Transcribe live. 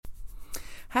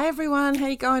Hey everyone, how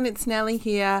you going? It's Nelly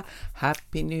here.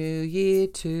 Happy New Year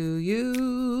to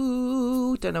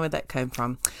you. Don't know where that came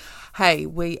from. Hey,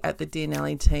 we at the Dear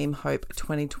Nelly team hope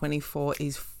 2024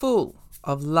 is full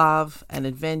of love and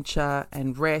adventure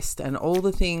and rest and all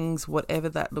the things, whatever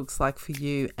that looks like for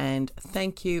you. And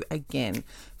thank you again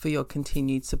for your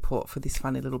continued support for this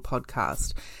funny little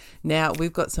podcast. Now,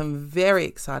 we've got some very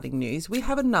exciting news. We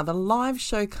have another live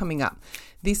show coming up.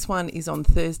 This one is on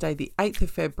Thursday, the 8th of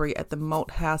February at the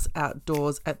Malthouse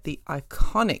Outdoors at the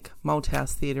iconic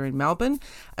Malthouse Theatre in Melbourne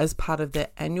as part of their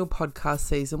annual podcast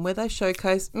season where they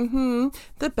showcase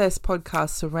the best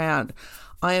podcasts around.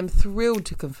 I am thrilled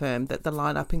to confirm that the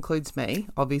lineup includes me,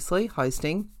 obviously,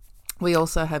 hosting. We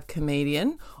also have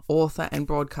comedian, author and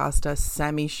broadcaster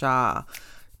Sammy.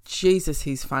 Jesus,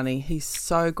 he's funny. He's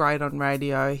so great on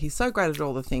radio. He's so great at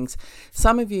all the things.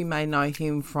 Some of you may know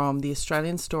him from The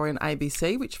Australian Story on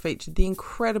ABC, which featured the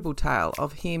incredible tale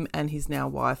of him and his now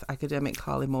wife, academic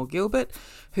Kylie Moore Gilbert,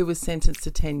 who was sentenced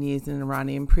to 10 years in an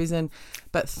Iranian prison,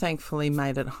 but thankfully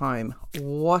made it home.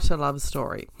 What a love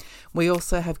story. We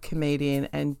also have comedian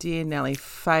and Dear Nelly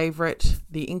favourite,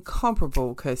 the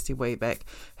incomparable Kirsty Weebeck,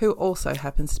 who also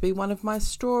happens to be one of my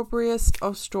strawberryest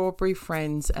of strawberry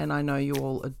friends, and I know you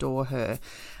all adore her.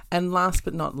 And last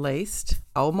but not least,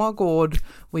 oh my God,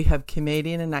 we have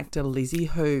comedian and actor Lizzie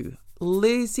Who.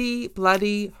 Lizzie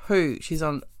bloody Who. She's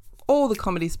on all the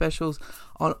comedy specials,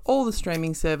 on all the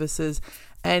streaming services,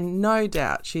 and no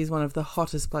doubt she's one of the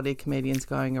hottest bloody comedians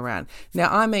going around.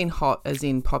 Now, I mean hot as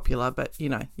in popular, but, you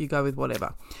know, you go with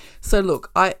whatever. So,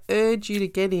 look, I urge you to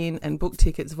get in and book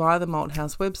tickets via the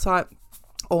Malthouse website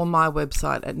or my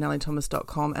website at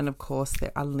nellythomas.com, and, of course,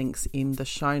 there are links in the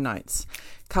show notes.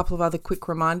 Couple of other quick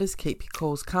reminders. Keep your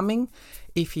calls coming.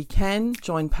 If you can,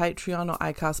 join Patreon or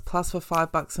Acast Plus for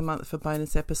 $5 a month for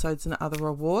bonus episodes and other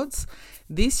rewards.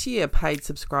 This year, paid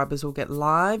subscribers will get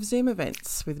live Zoom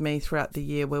events with me throughout the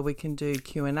year where we can do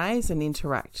Q&As and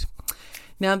interact.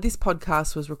 Now, this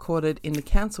podcast was recorded in the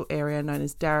council area known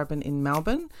as Darebin in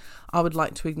Melbourne. I would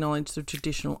like to acknowledge the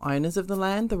traditional owners of the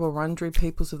land, the Wurundjeri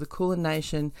peoples of the Kulin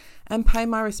Nation, and pay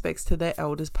my respects to their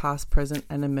elders past, present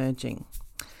and emerging.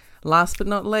 Last but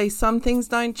not least, some things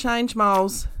don't change,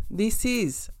 moles. This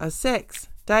is a sex,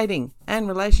 dating and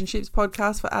relationships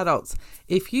podcast for adults.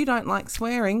 If you don't like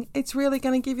swearing, it's really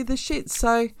going to give you the shit.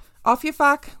 So off you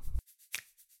fuck.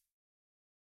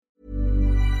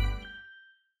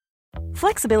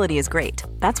 Flexibility is great.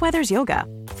 That's why there's yoga.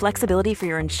 Flexibility for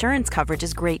your insurance coverage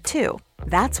is great too.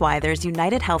 That's why there's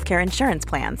United Healthcare Insurance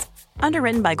Plans.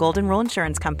 Underwritten by Golden Rule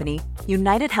Insurance Company,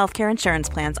 United Healthcare Insurance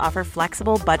Plans offer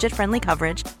flexible, budget-friendly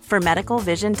coverage for medical,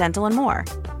 vision, dental, and more.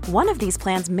 One of these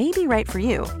plans may be right for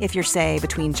you if you're, say,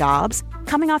 between jobs,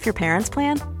 coming off your parents'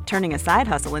 plan, turning a side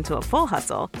hustle into a full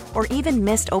hustle, or even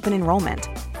missed open enrollment.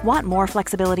 Want more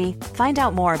flexibility? Find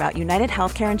out more about United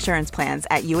Healthcare Insurance Plans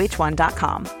at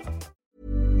uh1.com.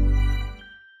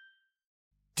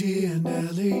 Dear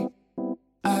Nelly,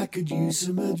 I could use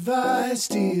some advice,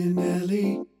 dear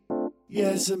Nelly.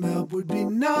 Yeah, some help would be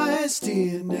nice,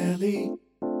 dear Nelly.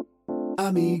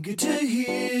 I'm eager to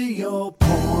hear your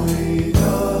point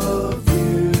of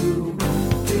view,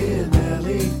 dear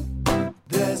Nelly.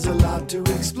 There's a lot to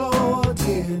explore,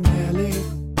 dear Nelly.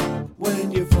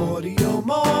 When you're 40 or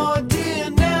more,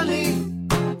 dear Nelly.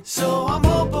 So I'm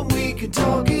hoping we can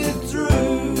talk it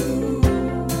through.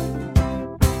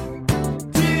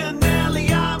 Dear Nelly,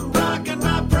 I'm rocking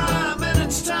my prime and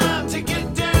it's time to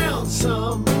get down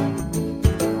some.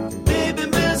 Maybe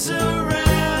mess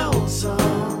around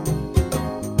some.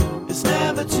 It's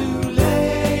never too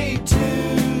late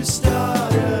to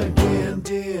start again,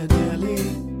 dear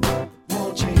Nelly.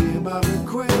 Won't you hear my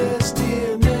request,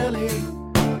 dear Nelly?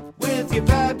 With your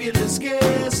fabulous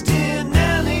guest, dear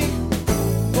Nelly.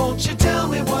 Won't you tell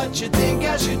me what you think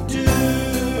I should do?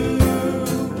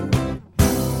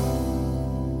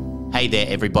 Hey there,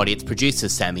 everybody. It's producer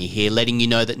Sammy here, letting you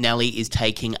know that Nelly is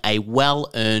taking a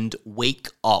well-earned week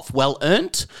off.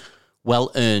 Well-earned?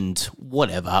 Well-earned,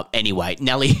 whatever. Anyway,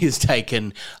 Nelly has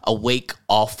taken a week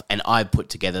off, and I put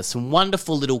together some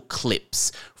wonderful little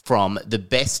clips from the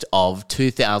best of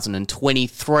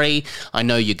 2023. I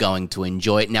know you're going to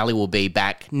enjoy it. Nelly will be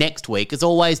back next week. As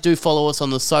always, do follow us on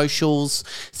the socials,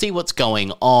 see what's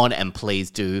going on, and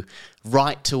please do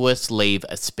write to us, leave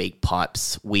a speak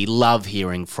pipes. We love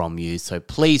hearing from you, so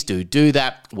please do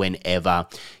that whenever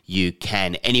you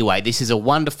can. Anyway, this is a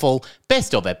wonderful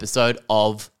best of episode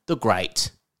of the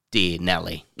great Dear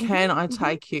Nelly. Can I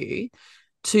take you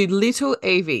to little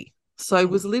Evie? So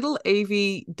was little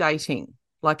Evie dating,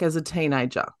 like as a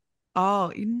teenager?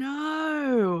 Oh,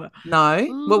 no. No?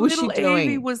 What was she Little doing?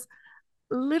 Evie was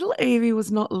little Evie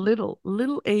was not little.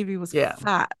 Little Evie was Yeah.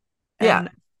 fat. Yeah. And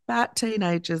fat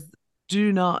teenagers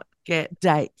do not get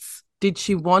dates. Did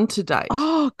she want to date?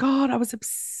 Oh, God, I was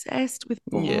obsessed with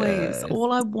boys. Yes.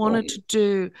 All I wanted to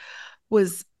do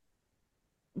was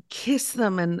kiss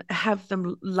them and have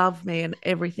them love me and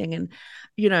everything. And,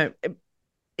 you know,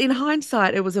 in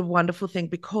hindsight, it was a wonderful thing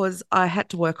because I had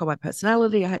to work on my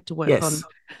personality. I had to work on Yes.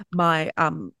 my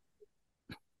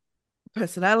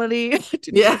personality. I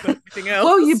didn't Yeah. work on everything else.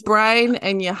 Well, your brain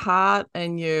and your heart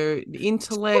and your Work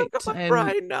intellect on my and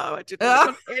brain. No, I didn't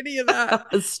work on any of that.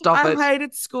 stop I it.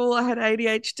 hated school. I had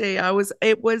ADHD.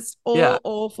 It was all Yeah.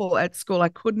 awful at school. I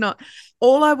could not.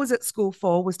 All I was at school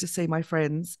for was to see my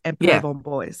friends and Yeah. perv on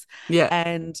boys Yeah.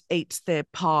 and eat their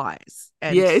pies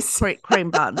and Yes.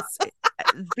 cream buns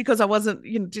because I wasn't,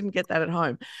 didn't get that at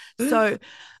home. So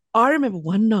I remember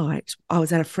one night I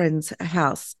was at a friend's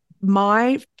house.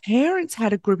 My parents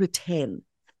had a group of 10,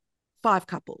 5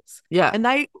 couples. Yeah. And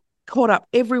they caught up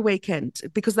every weekend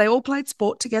because they all played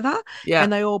sport together Yeah.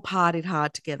 and they all partied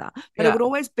hard together. But Yeah. it would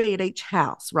always be at each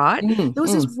house, right? Mm, There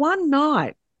was this one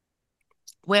night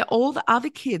where all the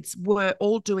other kids were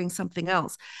all doing something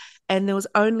else. And there was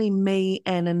only me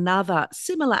and another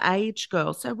similar age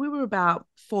girl. So we were about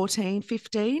 14,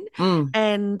 15.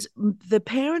 And the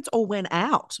parents all went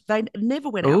out. They never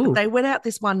went out, but they went out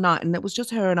this one night and it was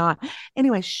just her and I.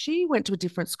 Anyway, she went to a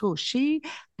different school. She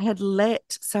had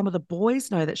let some of the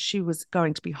boys know that she was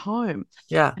going to be home.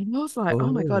 Yeah. And I was like,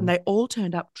 oh my God. And they all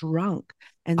turned up drunk.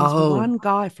 And this one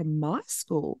guy from my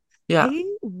school,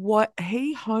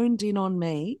 he honed in on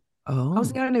me. I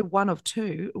was the only one of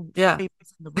 2 females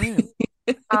in the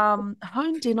room.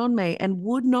 Honed in on me and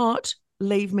would not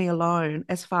leave me alone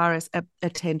as far as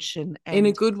attention. And, in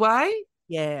a good way?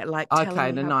 Yeah, like Okay, telling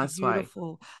in me a how nice way.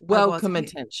 beautiful Welcome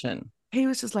attention. He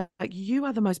was just like, you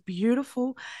are the most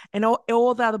beautiful. And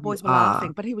all the other boys were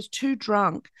laughing, but he was too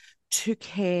drunk to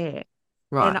care.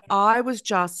 Right. And I was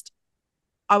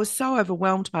so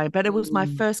overwhelmed by it, but it was my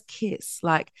first kiss.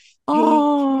 Like he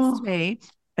kissed me.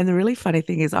 And the really funny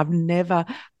thing is I remember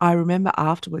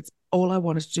afterwards, all I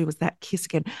wanted to do was that kiss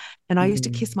again. And I used to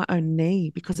kiss my own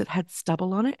knee because it had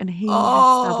stubble on it and he had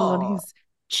stubble on his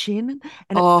chin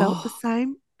and it felt the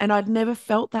same. And I'd never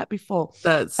felt that before.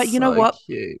 But you know what?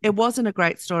 Cute. It wasn't a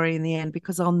great story in the end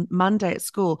because on Monday at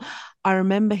school, I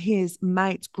remember his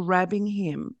mates grabbing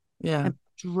him and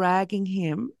dragging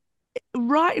him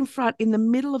right in front in the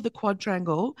middle of the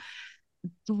quadrangle,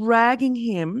 dragging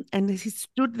him, and he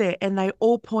stood there and they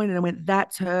all pointed and went,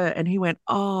 that's her. And he went,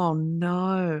 oh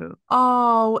no.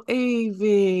 Oh,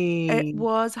 Evie. It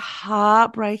was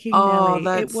heartbreaking, Nelly.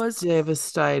 That's it was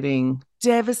devastating.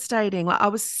 Devastating. Like I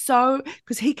was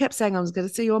because he kept saying, I was going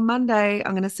to see you on Monday.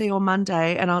 I'm going to see you on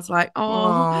Monday. And I was like,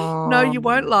 no, you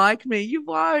won't like me. You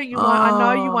won't. I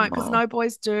know you won't because no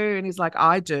boys do. And he's like,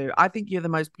 I do. I think you're the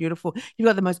most beautiful. You've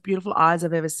got the most beautiful eyes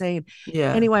I've ever seen.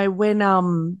 Yeah. Anyway, when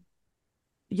on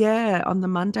the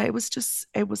Monday, it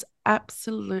was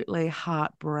absolutely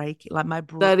heartbreaking. Like my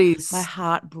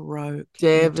heart broke.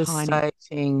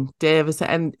 Devastating.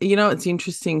 And it's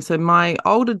interesting. So my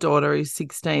older daughter is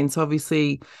 16. So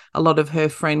obviously a lot of her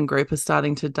friend group are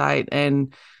starting to date.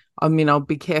 And I mean, I'll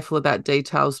be careful about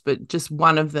details, but just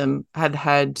one of them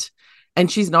had,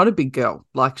 and she's not a big girl.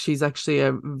 Like she's actually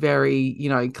a very,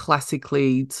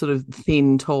 classically sort of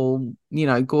thin, tall,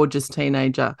 gorgeous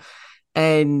teenager.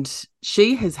 And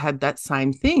she has had that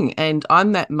same thing. And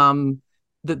I'm that mum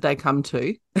that they come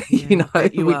to,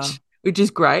 which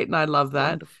is great. And I love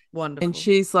that. Wonderful. And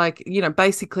she's like,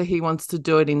 basically he wants to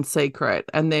do it in secret.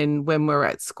 And then when we're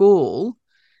at school,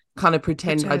 kind of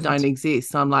pretend I don't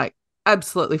exist. I'm like,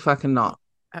 absolutely fucking not.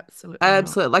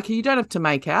 Absolutely. Like you don't have to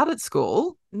make out at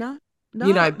school. No.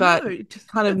 But just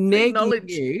kind of negging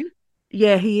you.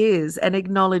 Yeah, he is. And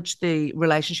acknowledge the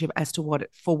relationship as to what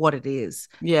it is.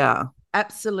 Yeah.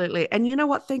 Absolutely. And you know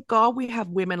what? Thank God we have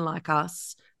women like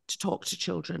us to talk to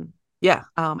children. Yeah.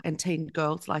 And teen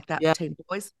girls like that, teen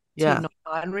boys, teen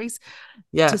non-binaries.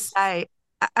 To say,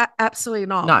 absolutely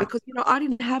not. No. Because, I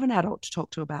didn't have an adult to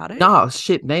talk to about it. No,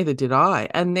 shit, neither did I.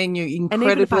 And then you incredibly... And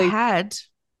even if I had...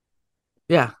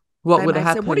 Yeah. What would have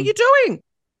happened? Say, what are you doing?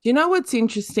 You know what's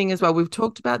interesting as well? We've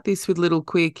talked about this with little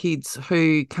queer kids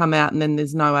who come out and then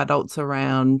there's no adults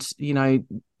around,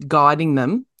 guiding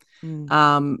them.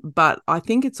 But I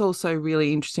think it's also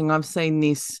really interesting. I've seen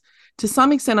this to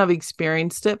some extent. I've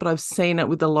experienced it, but I've seen it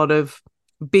with a lot of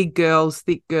big girls,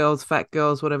 thick girls, fat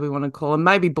girls, whatever you want to call them,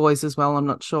 maybe boys as well. I'm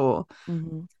not sure.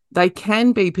 Mm-hmm. They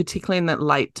can be, particularly in that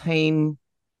late teen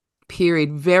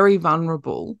period, very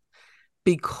vulnerable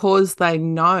because they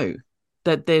know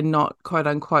that they're not quote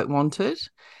unquote wanted.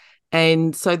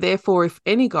 And so therefore, if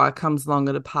any guy comes along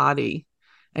at a party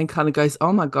and kind of goes,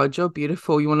 oh my God, you're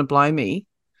beautiful, you want to blow me?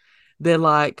 They're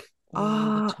like,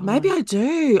 all the maybe time. I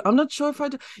do. I'm not sure if I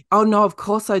do. Oh no, of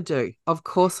course I do. Of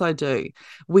course I do.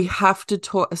 We have to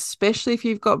talk, especially if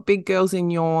you've got big girls in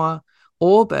your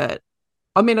orbit.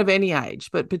 I mean, of any age,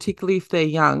 but particularly if they're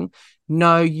young.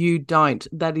 No, you don't.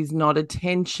 That is not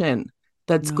attention.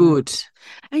 That's No. good.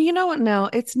 And you know what, Nell?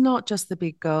 It's not just the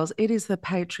big girls. It is the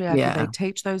patriarchy. They Yeah.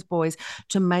 teach those boys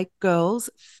to make girls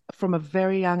from a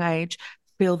very young age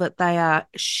feel that they are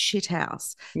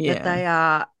shithouse, that Yeah. they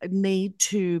are need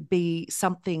to be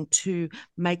something to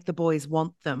make the boys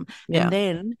want them. Yeah. And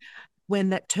then when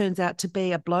that turns out to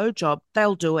be a blowjob,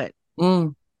 they'll do it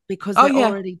Mm. because Oh they're yeah.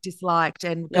 already disliked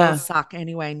and Yeah. girls suck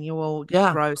anyway and you're all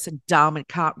Yeah. gross and dumb and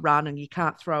can't run and you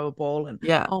can't throw a ball and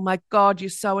Yeah. oh my God, you're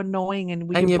so annoying and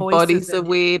with And your your voices bodies are and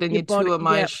weird and your you're too body.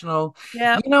 Yeah, emotional.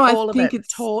 yeah, I all of think it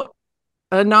it's taught.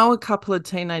 I know a couple of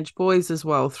teenage boys as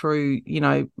well through,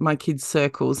 my kids'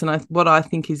 circles. And what I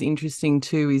think is interesting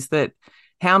too is that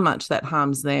how much that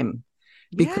harms them.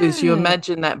 Because you Yeah.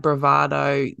 imagine that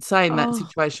bravado, say in that Oh,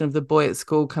 situation of the boy at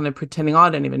school kind of pretending, I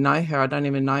don't even know her, I don't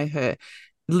even know her.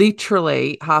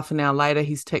 Literally half an hour later,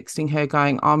 he's texting her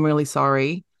going, I'm really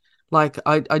sorry. Like,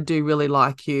 I do really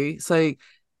like you. So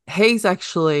he's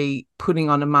actually putting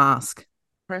on a mask,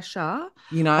 pressure of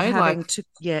like, having to,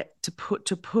 yeah, to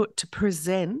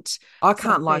present I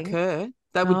can't like something. her.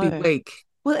 That would be No. weak.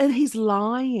 Well, and he's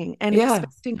lying and Yeah.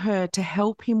 expecting her to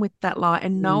help him with that lie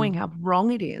and knowing Mm. how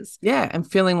wrong it is. Yeah. And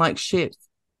feeling like shit.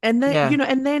 And then, Yeah.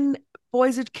 and then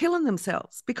boys are killing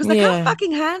themselves because they can't Yeah.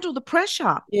 fucking handle the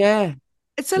pressure. Yeah.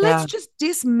 So let's Yeah. just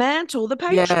dismantle the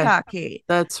Yeah. patriarchy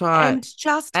That's right. and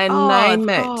just, And oh, name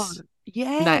it. God.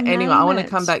 Yeah, No, anyway, I name want to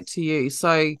come it. back to you.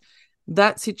 So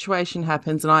that situation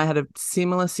happens, and I had a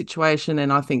similar situation,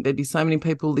 and I think there'd be so many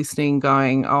people listening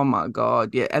going, oh my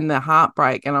God, yeah, and the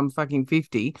heartbreak, and I'm fucking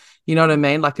 50. You know what I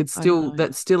mean? Like I know.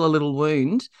 that's still a little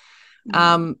wound.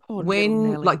 Poor little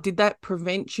When Nelly. did that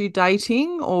prevent you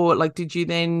dating, or like did you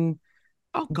then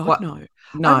Oh God, what? no.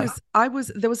 No.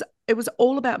 It was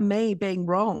all about me being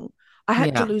wrong. I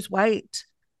had to Yeah. lose weight.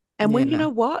 And when you Yeah. know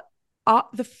what?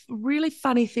 Really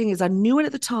funny thing is I knew it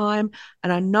at the time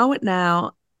and I know it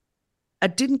now. I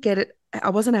didn't get it. I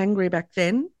wasn't angry back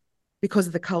then because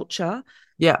of the culture,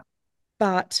 Yeah.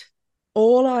 but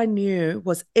all I knew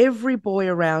was every boy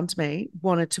around me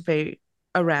wanted to be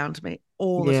around me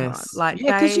all the time. Yes. Like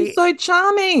Yeah, because you're so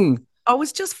charming. I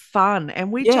was just fun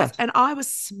and Yeah. and I was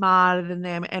smarter than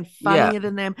them and Yeah. funnier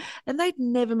than them and they'd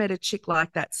never met a chick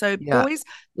like that. So Yeah. boys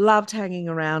loved hanging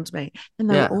around me and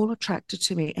they were Yeah. all attracted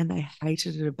to me and they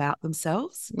hated it about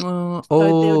themselves. Oh, So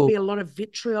there would oh, be a lot of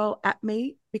vitriol at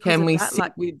me because can of we that. sit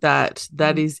Like, with that?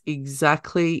 That mm, is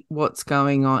exactly what's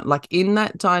going on. Like in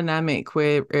that dynamic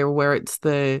where it's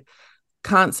the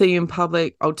can't see you in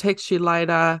public, I'll text you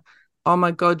later. Oh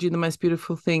my God, you're the most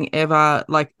beautiful thing ever.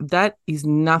 Like that is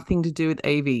nothing to do with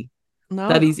Evie.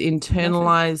 That no, is nothing.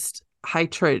 internalized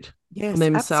hatred for Yes,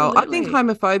 themselves. I think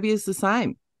absolutely. homophobia is the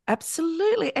same.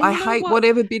 Absolutely. And I you know hate what?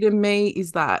 whatever bit of me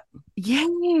is that.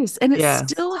 Yes. And it Yeah.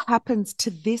 still happens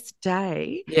to this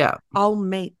day. Yeah. I'll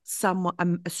meet someone,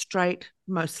 a straight,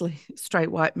 mostly straight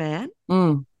white man,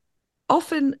 Mm,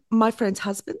 often my friends'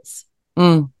 husbands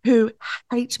mm. who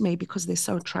hate me because they're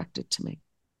so attracted to me.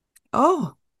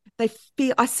 Oh. They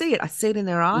feel, I see it in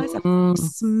their eyes, I Mm,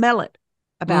 smell it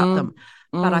about mm, them,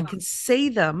 but I mm. can see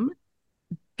them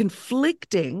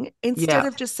conflicting instead Yeah.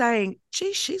 of just saying,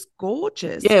 gee, she's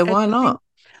gorgeous. Yeah, And why I think not?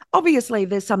 obviously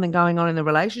there's something going on in the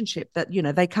relationship that,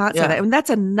 they can't say that. Yeah. And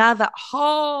that's another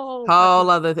whole Whole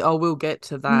fucking other oh, we'll get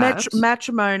to that.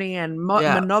 matrimony and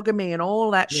Yeah. monogamy and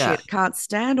all that Yeah. shit. Can't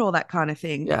stand all that kind of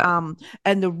thing. Yeah.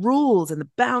 And the rules and the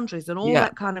boundaries and all Yeah.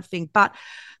 that kind of thing. But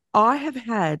I have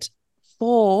had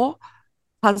 4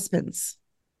 husbands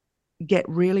get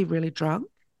really, really drunk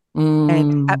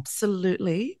and Mm.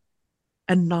 absolutely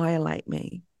annihilate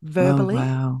me Oh, verbally,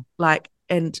 wow. like,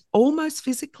 and almost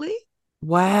physically,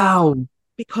 Wow.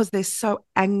 because they're so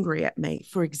angry at me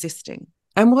for existing.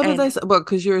 And what are And they? Well,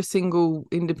 because you're a single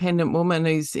independent woman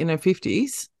who's in her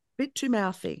 50s. a bit too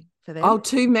mouthy for them. Oh,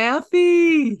 too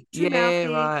mouthy. Too Yeah, mouthy.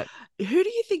 right. Who do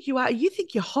you think you are? You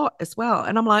think you're hot as well.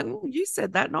 And I'm like, you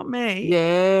said that, not me.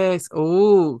 Yes.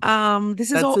 Oh,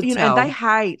 This is that's all, a and tell. they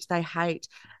hate.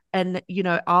 And,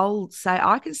 I'll say,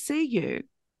 I can see you.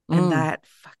 And Mm. that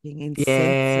fucking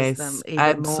incenses them Yes, even more.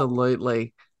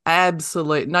 absolutely.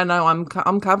 Absolutely. No,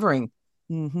 I'm covering.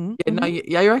 Mm-hmm, Yeah, no,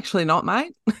 mm-hmm. you're actually not,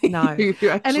 mate. No.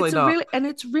 You're actually not. And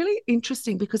it's really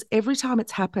interesting because every time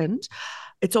it's happened,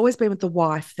 it's always been with the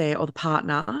wife there or the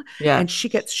partner, Yeah. and she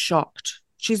gets shocked.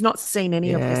 She's not seen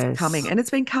any of this coming, Yes. and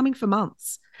it's been coming for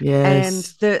months. And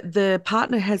Yes. the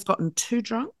partner has gotten too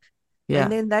drunk, Yeah.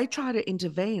 and then they try to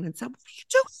intervene and say, "What are you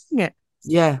doing?" It.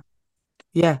 Yeah.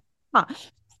 Yeah. God,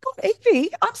 Evie,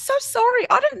 I'm so sorry.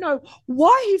 I don't know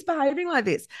why he's behaving like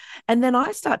this. And then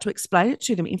I start to explain it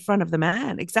to them in front of the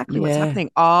man, exactly what's Yeah.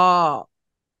 happening. Oh,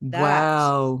 that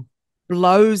Wow.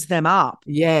 blows them up.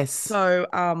 Yes. So,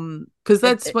 because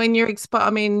that's when you're exposed. I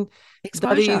mean, that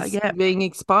exposure, is yeah, being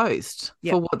exposed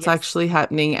yeah, for what's yes, actually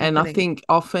happening. And I happening. think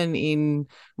often in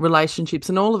relationships,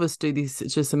 and all of us do this,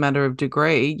 it's just a matter of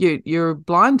degree. You're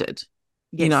blinded.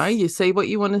 You know, Yes, you see what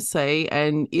you want to see,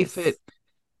 and if yes, it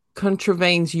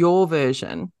contravenes your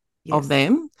version of yes,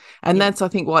 them, and yeah, that's I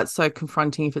think why it's so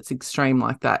confronting if it's extreme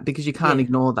like that, because you can't yeah.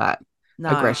 ignore that No,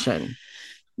 aggression.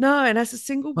 no. And as a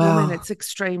single woman, Wow. it's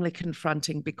extremely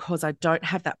confronting because I don't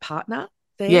have that partner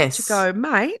there to Yes. go,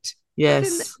 mate. Fucking,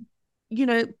 Yes.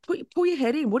 pull your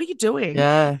head in. What are you doing?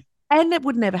 Yeah. And it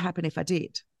would never happen if I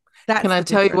did. Can That's I the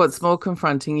tell you difference. what's more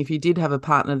confronting? If you did have a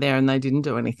partner there and they didn't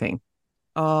do anything,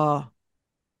 Oh,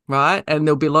 right? And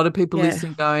there'll be a lot of people yeah,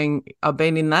 listening going, I've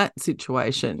been in that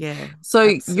situation. yeah, So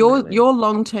absolutely. you're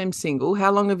long-term single.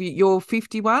 How long have you, you're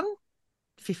 51,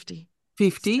 50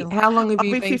 50? still. How long have I'll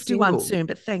you be been 51 single? soon,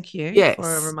 but thank you for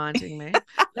Yes. reminding me.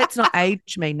 Let's not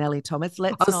age me, Nellie Thomas.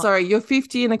 Let's Oh, not. sorry, you're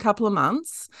 50 in a couple of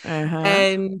months. Uh-huh.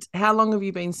 And how long have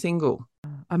you been single?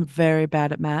 I'm very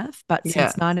bad at math, but Yeah.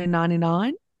 since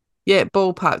 1999, Yeah,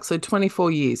 ballpark. So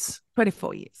 24 years.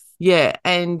 24 years. Yeah.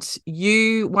 And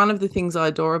one of the things I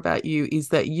adore about you is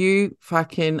that you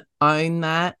fucking own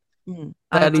that.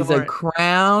 I That is a adore it.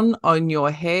 crown on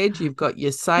your head. You've got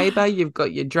your saber, you've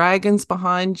got your dragons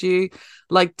behind you.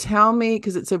 Like, tell me,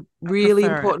 because it's a I really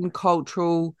prefer it. important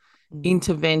cultural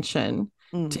intervention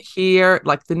to Mm. hear,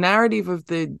 like, the narrative of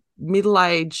the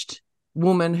middle-aged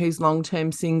woman who's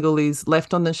long-term single is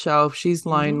left on the shelf. She's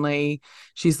lonely.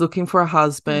 She's looking for a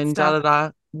husband. Da da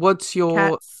Stuff. da.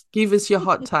 Cats. Give us your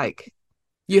hot take.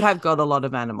 You have got a lot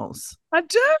of animals. I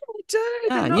do. Yeah,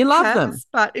 They're and you not love them. cats,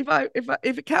 but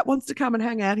if a cat wants to come and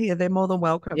hang out here, they're more than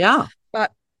welcome. Yeah.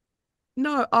 But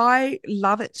no, I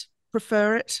love it,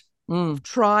 prefer it.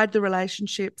 Tried the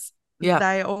relationships. Yeah.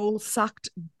 They all sucked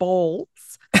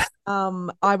balls.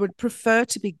 I would prefer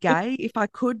to be gay if I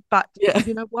could, but Yeah.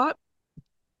 you know what?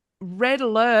 Red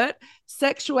alert,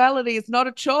 sexuality is not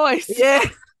a choice. Yeah.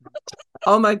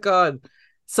 Oh my God.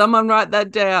 Someone write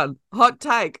that down. Hot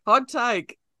take. Hot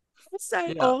take. I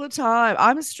say it all the time.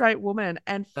 I'm a straight woman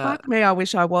and fuck me, I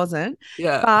wish I wasn't.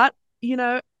 Yeah. But,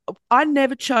 I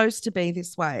never chose to be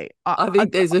this way. I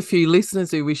think there's a few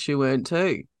listeners who wish you weren't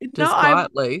too. Just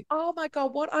quietly. Oh my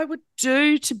God, what I would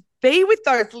do to be with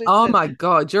those listeners. Oh my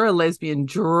God, you're a lesbian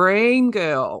dream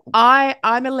girl.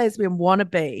 I'm a lesbian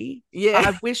wannabe.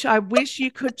 Yeah. I wish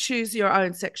you could choose your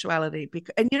own sexuality.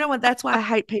 And you know what? That's why I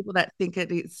hate people that think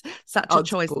it is such a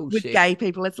choice with gay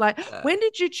people. It's like, when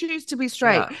did you choose to be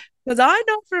straight? Because I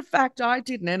know for a fact I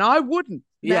didn't, and I wouldn't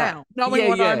now, knowing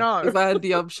what I know. If I had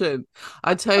the option.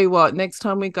 I tell you what, next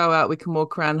time we go out, we can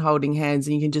walk around holding hands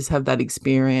and you can just have that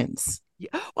experience.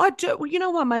 Yeah. I do. Well, you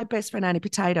know what? My best friend Annie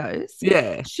Potatoes.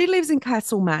 Yeah. She lives in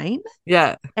Castlemaine.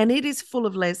 Yeah. And it is full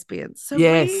of lesbians. So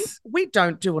we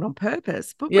don't do it on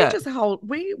purpose, but we just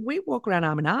we walk around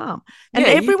arm in arm. And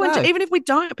everyone, even if we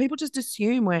don't, people just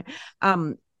assume we're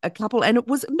a couple. And it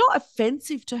was not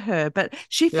offensive to her, but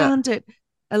she found it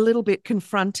a little bit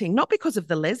confronting, not because of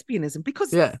the lesbianism,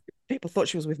 because people thought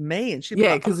she was with me, and she'd be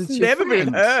like, because it's never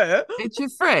been her. It's your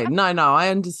friend. No, I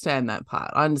understand that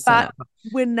part. I understand that part.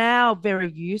 We're now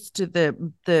very used to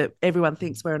the everyone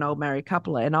thinks we're an old married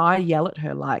couple, and I yell at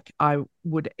her like I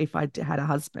would if I had a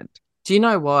husband. Do you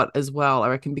know what, as well, I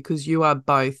reckon, because you are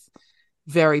both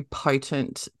very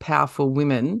potent, powerful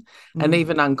women, and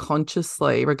even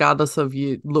unconsciously, regardless of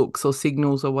your looks or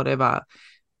signals or whatever,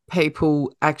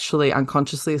 people actually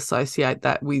unconsciously associate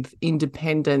that with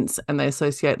independence, and they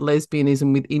associate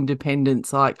lesbianism with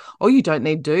independence. Like, oh, you don't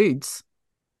need dudes.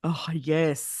 Oh,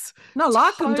 yes. No,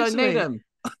 like them, don't need them.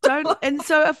 And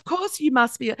so, of course, you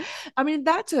must be. I mean,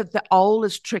 that's the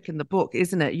oldest trick in the book,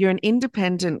 isn't it? You're an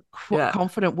independent,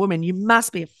 confident woman. You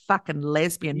must be a fucking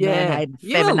lesbian, man-hating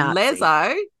feminazi.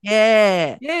 Leso.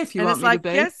 Yeah. Yeah, if you and want it's me like, to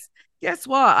be. Guess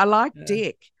what? I like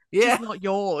dick. Yeah. Just not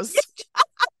yours.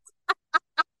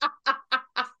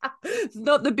 It's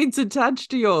not the bits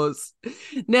attached to yours.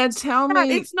 Now tell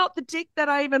me. It's not the dick that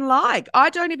I even like. I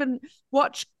don't even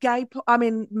watch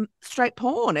straight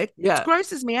porn. It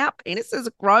grosses me out. Penises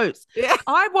are gross. Yeah.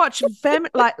 I watch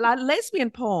like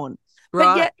lesbian porn. Right.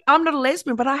 But yet I'm not a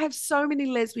lesbian, but I have so many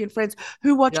lesbian friends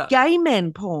who watch gay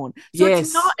men porn. So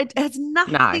it has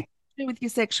nothing to do with your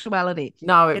sexuality.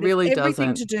 No, it really has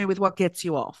everything doesn't. to do with what gets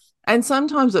you off. And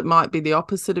sometimes it might be the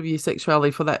opposite of your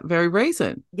sexuality for that very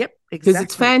reason. Yep, Because exactly.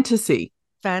 it's fantasy.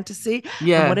 Fantasy and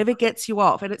Yeah. whatever gets you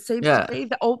off. And it seems Yeah. to be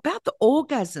about the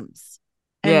orgasms.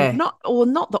 And Yeah.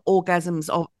 not the orgasms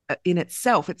of in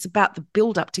itself. It's about the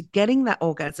build up to getting that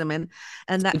orgasm and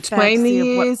that Between the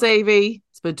fantasy of what ears, Evie.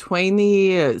 It's between the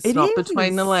ears, it not is.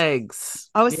 between the legs.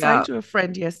 I was Yeah. saying to a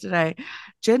friend yesterday,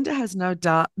 gender has no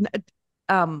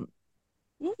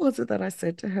what was it that I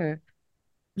said to her?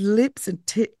 Lips and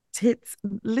tits,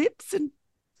 lips and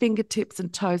fingertips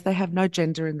and toes, they have no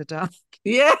gender in the dark.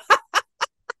 Yeah.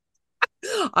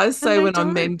 I say they when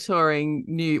I'm don't.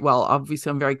 mentoring well,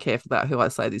 obviously I'm very careful about who I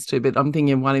say this to, but I'm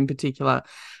thinking of one in particular,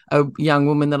 a young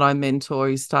woman that I mentor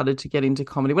who started to get into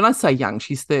comedy. When I say young,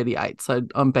 she's 38, so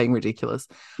I'm being ridiculous.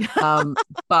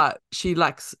 But she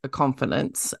lacks a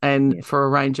confidence and Yes. for a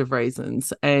range of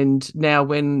reasons. And now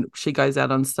when she goes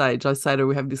out on stage, I say to her,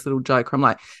 we have this little joke where I'm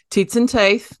like, tits and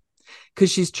teeth,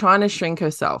 because she's trying to shrink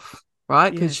herself.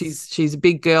 Right, because Yes. she's a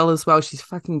big girl as well. She's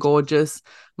fucking gorgeous.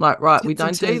 I'm like, right, we Tits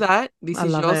and don't do teeth. that. This I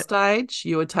is love your it. stage.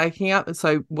 You are taking up.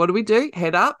 So what do we do?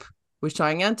 Head up. We're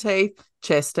showing our teeth.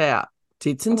 Chest out.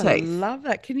 Tits and I teeth. love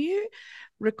that. Can you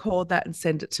record that and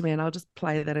send it to me, and I'll just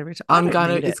play that every time?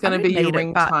 It's gonna be your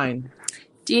ringtone.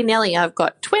 Dear Nelly, I've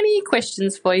got 20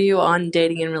 questions for you on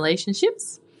dating and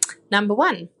relationships. Number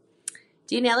 1.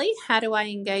 Dear Nelly, how do I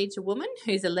engage a woman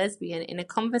who's a lesbian in a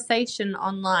conversation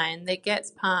online that gets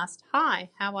past, "Hi,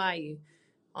 how are you?"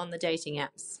 on the dating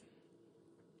apps?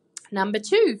 Number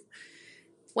 2.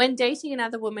 When dating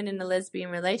another woman in a lesbian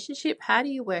relationship, how do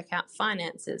you work out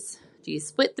finances? Do you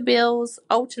split the bills,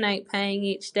 alternate paying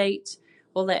each date,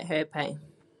 or let her pay?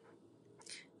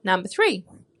 Number 3.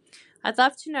 I'd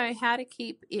love to know how to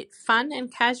keep it fun and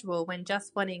casual when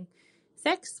just wanting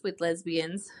sex with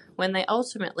lesbians when they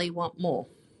ultimately want more.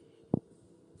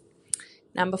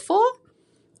 Number 4.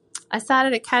 I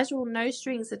started a casual,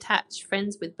 no-strings-attached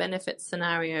friends with benefits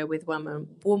scenario with one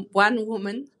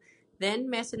woman,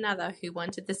 then met another who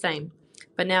wanted the same,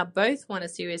 but now both want a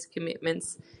serious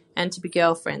commitments and to be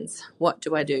girlfriends. What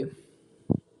do I do?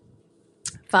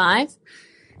 5.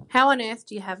 How on earth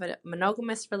do you have a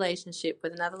monogamous relationship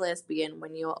with another lesbian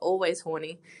when you are always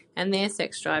horny and their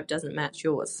sex drive doesn't match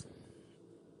yours?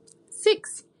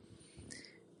 6.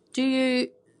 Do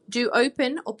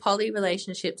open or poly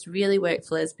relationships really work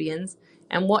for lesbians,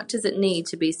 and what does it need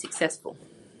to be successful?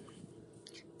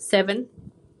 7.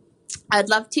 I'd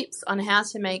love tips on how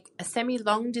to make a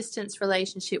semi-long distance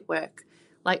relationship work,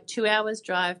 like 2 hours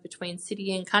drive between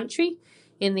city and country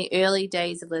in the early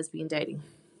days of lesbian dating.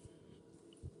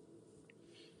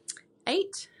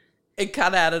 8. It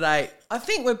cut out at 8. I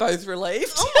think we're both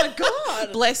relieved. Oh, my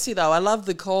God. Bless you, though. I love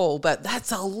the call, but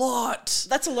that's a lot.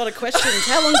 That's a lot of questions.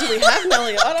 How long do we have,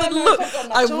 Nelly? I don't know Look, if I've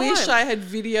got I enough time. wish I had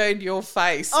videoed your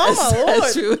face Oh, my Lord.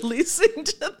 as we were listening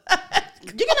to that.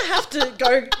 You're going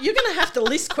to have to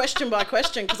list question by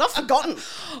question because I've forgotten.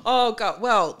 Oh, God.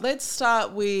 Well, let's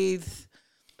start with...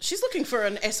 She's looking for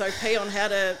an SOP on how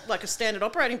to, like a standard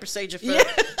operating procedure for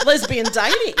lesbian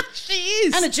dating. She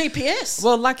is. And a GPS.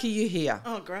 Well, lucky you're here.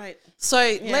 Oh, great.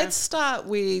 So let's start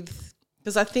with,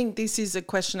 because I think this is a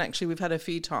question actually we've had a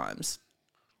few times,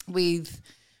 with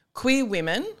queer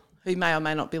women who may or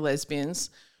may not be lesbians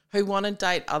who want to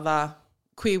date other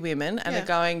queer women and are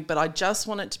going, but I just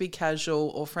want it to be casual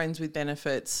or friends with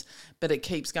benefits, but it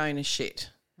keeps going to shit.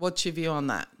 What's your view on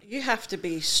that? You have to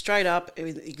be straight up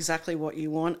with exactly what you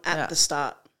want at the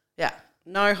start. Yeah.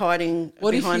 No hiding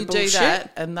What if behind you bullshit. do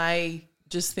that and they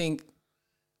just think,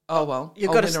 oh, well, You've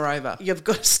I'll got win her over. You've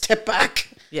got to step back.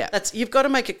 Yeah. You've got to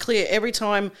make it clear every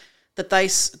time that they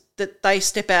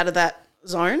step out of that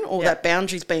zone or that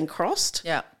boundary's being crossed.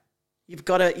 Yeah. You've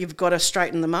got to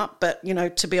straighten them up. But, you know,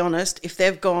 to be honest, if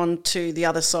they've gone to the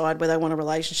other side where they want a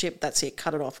relationship, that's it.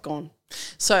 Cut it off. Gone.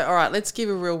 So, all right, let's give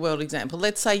a real world example.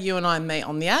 Let's say you and I meet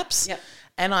on the apps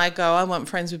and I go, I want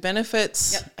friends with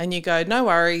benefits and you go, no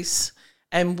worries,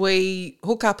 and we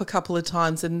hook up a couple of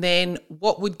times, and then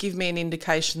what would give me an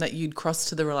indication that you'd cross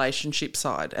to the relationship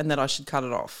side and that I should cut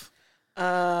it off?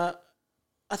 I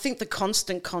think the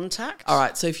constant contact. All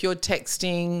right, so if you're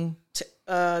texting...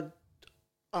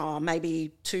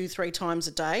 maybe 2-3 times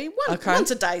a day.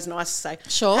 Once a day is nice to say.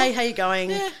 Sure. Hey, how you going?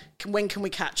 Yeah. When can we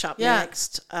catch up Yeah.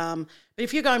 next? But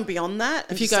if you're going beyond that,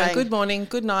 and If you're just going, saying, good morning,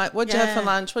 good night, what'd you have for Yeah.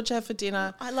 lunch, what'd you have for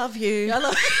dinner? I love you.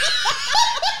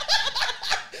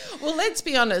 Well, let's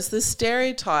be honest, the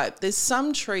stereotype, there's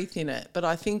some truth in it, but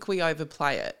I think we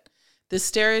overplay it. The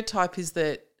stereotype is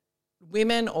that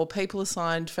women or people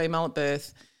assigned female at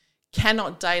birth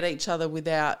cannot date each other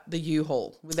without the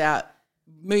U-Haul, without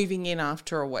moving in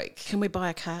after a week. Can we buy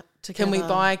a cat together? Can we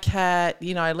buy a cat?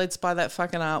 You know, let's buy that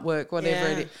fucking artwork, whatever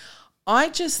it is. I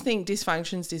just think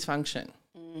dysfunction's dysfunction.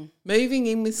 Moving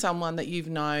in with someone that you've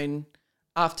known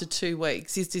after 2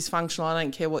 weeks is dysfunctional. I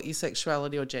don't care what your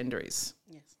sexuality or gender is.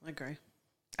 Yes, I agree.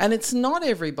 And it's not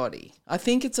everybody. I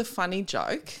think it's a funny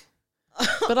joke.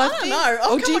 But I don't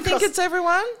know. Do you think it's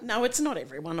everyone? No, it's not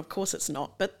everyone. Of course it's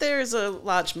not. But there is a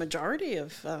large majority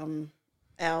of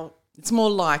our... It's more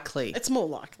likely. It's more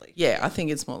likely. Yeah, I think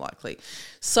it's more likely.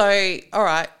 So, all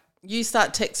right, you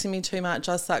start texting me too much.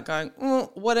 I start going,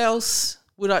 what else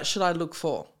should I look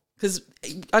for? Because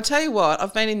I tell you what,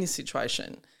 I've been in this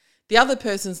situation. The other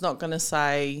person's not going to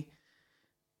say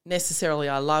necessarily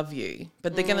I love you,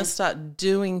 but they're going to start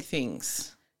doing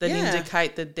things that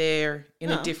indicate that they're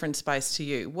in a different space to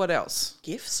you. What else?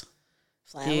 Gifts,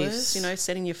 flowers, you know,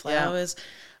 setting your flowers,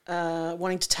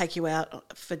 wanting to take you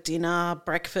out for dinner,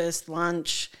 breakfast,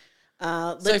 lunch.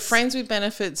 So friends with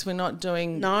benefits, we're not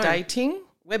doing dating?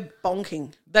 We're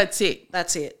bonking. That's it?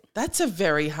 That's it. That's a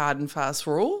very hard and fast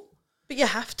rule. But you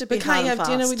have to be But hard can't you and have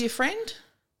fast. dinner with your friend?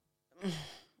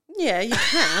 Yeah, you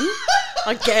can,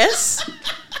 I guess.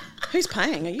 Who's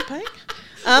paying? Are you paying?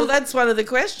 Well, that's one of the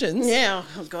questions. Yeah.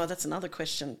 Oh, God, that's another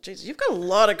question. Jeez, you've got a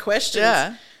lot of questions.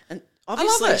 Yeah. And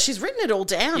obviously it. she's written it all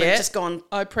down Yeah. and just gone,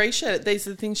 I appreciate it. These are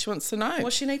the things she wants to know. well,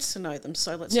 she needs to know them,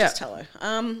 so let's just tell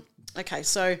her. Okay,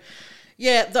 so,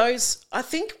 yeah, those, I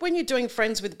think when you're doing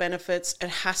friends with benefits, it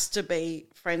has to be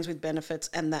friends with benefits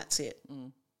and that's it.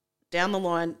 Down the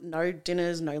line, no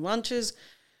dinners, no lunches.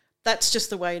 That's just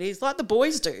the way it is, like the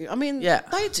boys do. I mean,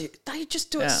 they do. They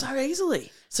just do it so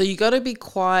easily. So you got to be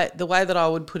quiet. The way that I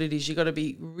would put it is you got to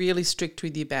be really strict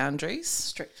with your boundaries.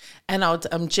 Strict. And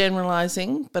I'm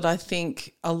generalising, but I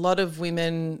think a lot of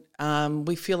women,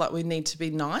 we feel like we need to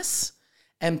be nice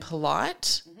and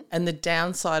polite. And the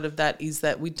downside of that is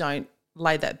that we don't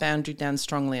lay that boundary down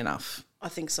strongly enough. I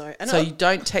think so. And So you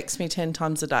don't text me 10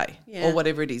 times a day or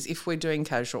whatever it is if we're doing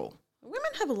casual.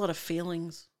 women have a lot of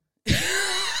feelings.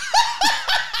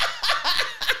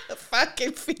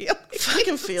 Fucking feelings.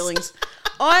 Fucking feelings.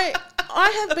 I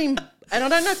have been, and I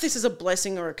don't know if this is a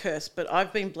blessing or a curse, but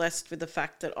I've been blessed with the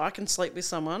fact that I can sleep with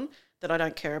someone that I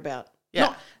don't care about.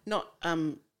 Yeah. Not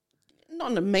in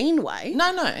a mean way.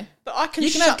 No. But I can.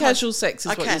 You can have casual sex,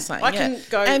 is I what can. you're saying. I can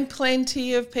go, and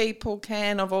plenty of people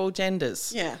can of all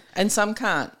genders. Yeah. And some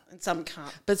can't. and some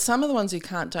can't. But some of the ones who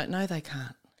can't don't know they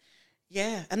can't.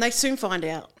 Yeah, and they soon find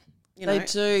out. You know? They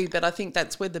do, but I think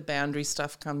that's where the boundary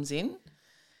stuff comes in.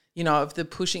 You know, of the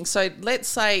pushing. So let's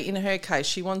say in her case,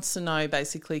 she wants to know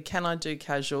basically, can I do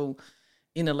casual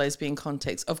in a lesbian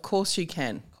context? Of course you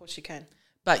can. Of course you can.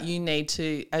 But you need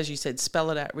to, as you said, spell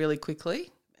it out really quickly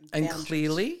and Boundaries,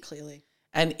 clearly. Clearly.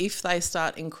 And if they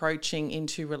start encroaching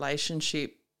into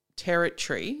relationship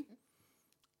territory,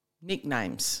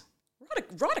 nicknames.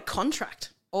 Write a contract.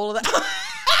 All of that.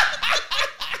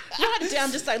 Write it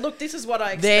down, just say, look, this is what I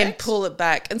expect. Then pull it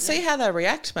back and see how they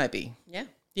react maybe. Yeah.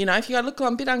 You know, if you go, look,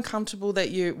 I'm a bit uncomfortable that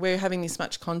we're having this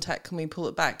much contact, can we pull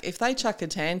it back? If they chuck a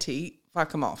tanty,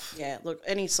 fuck them off. Yeah, look,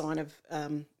 any sign of,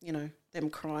 you know, them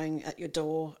crying at your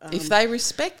door. If they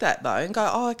respect that though and go,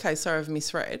 oh, okay, sorry, I've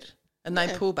misread, and they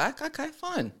pull back, okay,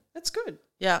 fine. That's good.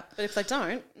 Yeah. But if they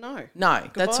don't, no. No,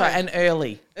 that's Goodbye. right. And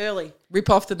early. Early. Rip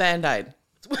off the Band-Aid.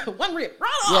 One rip,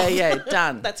 right off. Yeah,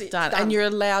 done. That's it. Done. Done. And you're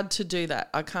allowed to do that.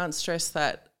 I can't stress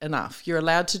that enough. You're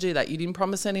allowed to do that. You didn't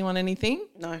promise anyone anything.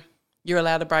 No. You're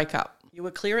allowed to break up. You were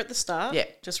clear at the start. Yeah.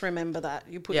 Just remember that.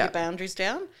 You put Yeah. your boundaries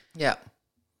down, Yeah.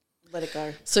 let it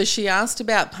go. So she asked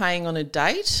about paying on a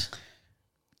date.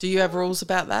 Do you have rules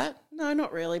about that? No,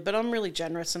 not really, but I'm really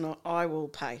generous and I will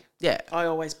pay. Yeah. I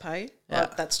always pay. Yeah.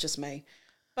 That's just me.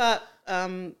 But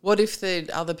What if the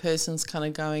other person's kind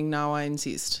of going, no, I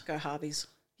insist? go Harveys.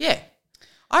 Yeah.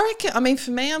 I reckon, I mean,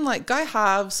 for me, I'm like, go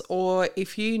halves, or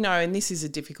if you know, and this is a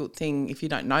difficult thing if you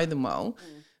don't know them well,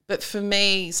 but for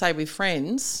me, say with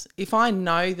friends, if I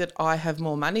know that I have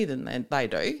more money than they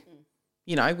do,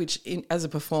 you know, which as a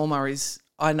performer is,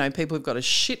 I know people have got a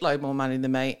shitload more money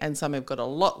than me and some have got a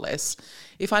lot less.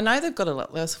 If I know they've got a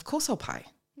lot less, of course I'll pay.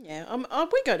 Yeah,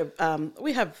 we go to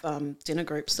we have dinner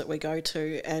groups that we go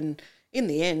to, and in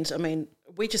the end, I mean,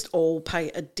 we just all pay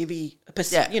a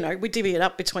percent. Yeah. You know, we divvy it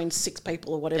up between 6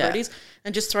 people or whatever it Yeah. is,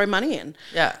 and just throw money in.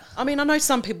 Yeah. I mean, I know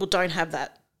some people don't have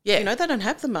that. Yeah. You know, they don't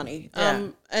have the money. Yeah.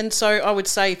 And so I would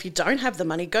say if you don't have the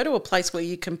money, go to a place where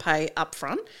you can pay up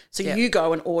front. So Yeah. you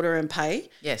go and order and pay.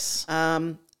 Yes.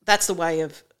 That's the way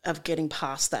of getting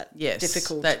past that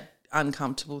difficult. That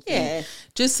uncomfortable thing. Yeah.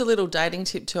 Just a little dating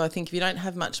tip too. I think if you don't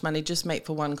have much money, just meet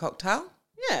for one cocktail.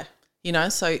 Yeah. You know,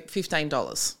 so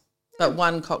 $15. but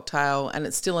one cocktail, and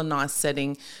it's still a nice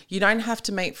setting. You don't have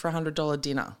to meet for $100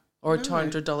 dinner or a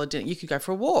 $200 dinner. You could go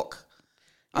for a walk.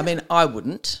 I mean, I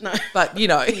wouldn't, but,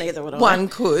 Neither would I. one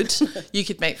could. You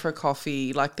could meet for a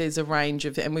coffee. Like, there's a range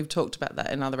of, and we've talked about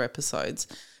that in other episodes.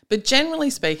 But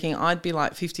generally speaking, I'd be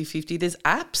like 50-50. There's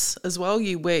apps as well,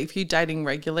 where if you're dating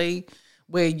regularly,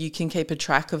 where you can keep a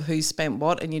track of who spent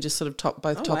what, and you just sort of top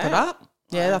it up.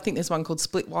 Yeah, I think there's one called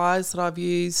Splitwise that I've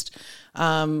used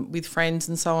with friends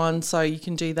and so on, so you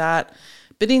can do that.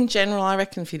 But in general, I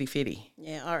reckon 50-50.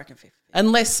 Yeah, I reckon 50-50.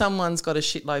 Unless someone's got a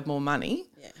shitload more money.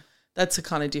 Yeah. That's a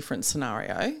kind of different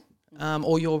scenario,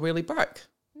 or you're really broke.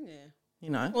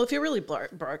 Yeah. Well, if you're really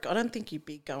broke, I don't think you'd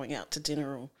be going out to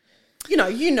dinner or,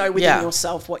 within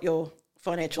yourself what your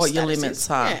financial what your status limits is.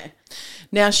 are. Yeah.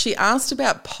 Now, she asked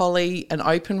about poly and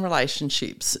open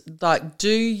relationships. Like,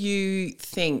 do you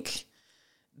think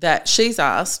that she's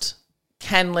asked,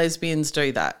 can lesbians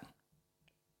do that?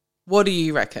 What do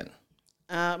you reckon?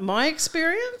 My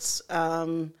experience,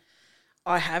 I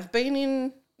have been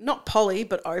in not poly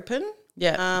but open.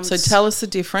 Yeah. So tell us the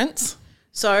difference.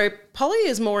 So poly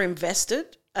is more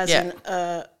invested, as Yeah.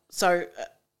 in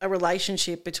a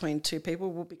relationship between two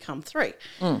people will become three.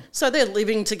 So they're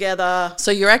living together.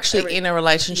 So you're actually in a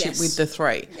relationship Yes. with the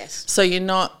three. Yes. So you're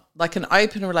not, like, an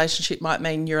open relationship might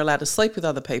mean you're allowed to sleep with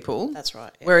other people. That's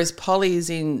right. Yeah. Whereas poly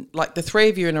is in, like, the three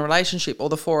of you in a relationship, or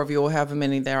the four of you, or however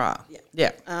many there are.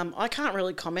 Yeah. I can't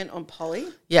really comment on poly.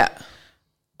 Yeah.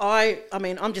 I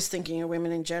mean, I'm just thinking of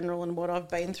women in general and what I've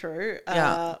been through.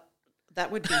 Yeah.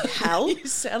 That would be hell. You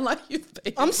sound like you've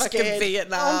been I'm in fucking scared.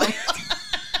 Vietnam.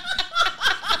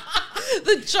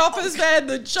 The choppers, man,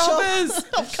 the choppers.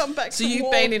 I've come back So from you've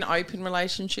war. been in open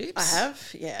relationships? I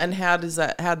have, yeah. And how'd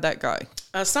that go?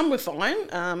 Some were fine,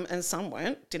 and some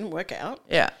weren't. Didn't work out.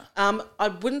 Yeah. I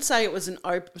wouldn't say it was an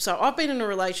open. So I've been in a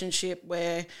relationship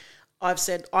where I've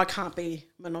said I can't be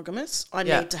monogamous. I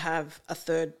Yeah. need to have a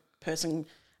third person,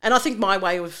 and I think my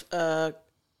way of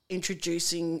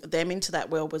introducing them into that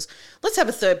world was let's have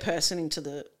a third person into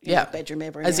the bedroom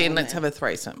every As now in, and let's then. have a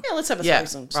threesome. Yeah, let's have a Yeah,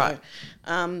 threesome. right.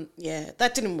 So,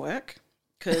 that didn't work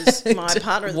because my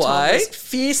partner at the Why? time was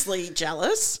fiercely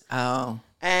jealous. Oh.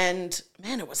 And,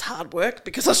 man, it was hard work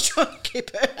because I was trying to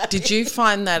keep her happy. Did you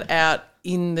find that out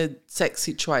in the sex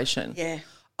situation? Yeah.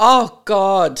 Oh,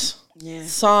 God. Yeah.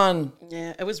 Son.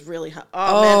 Yeah, it was really hard.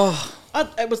 Oh, man.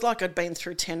 It was like I'd been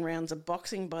through 10 rounds of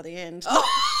boxing by the end.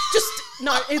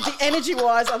 The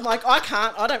energy-wise, I'm like, I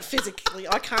can't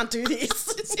do this.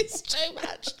 This is too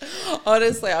much.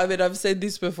 Honestly, I mean, I've said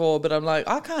this before, but I'm like,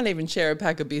 I can't even share a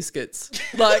pack of biscuits.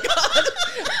 Like,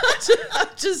 I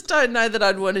just don't know that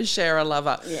I'd want to share a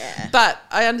lover. Yeah. But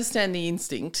I understand the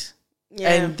instinct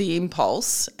and the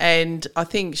impulse. And I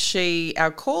think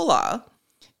our caller,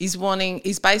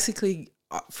 is basically,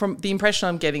 from the impression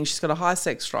I'm getting, she's got a high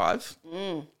sex drive.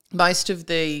 Most of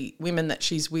the women that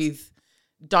she's with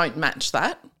don't match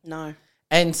that. No.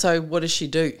 And so what does she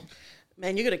do?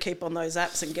 Man, you got to keep on those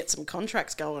apps and get some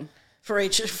contracts going for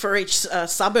each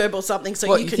suburb or something. So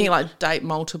What, you can think, like, date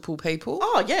multiple people?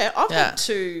 Oh yeah, I've had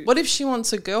to. What if she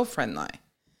wants a girlfriend, though?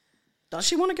 Does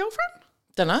she want a girlfriend?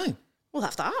 Don't know. We'll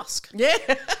have to ask. Yeah.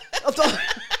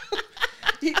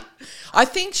 I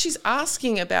think she's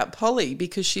asking about poly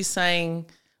because she's saying,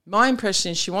 my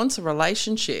impression is she wants a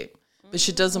relationship, but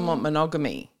she doesn't want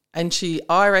monogamy. And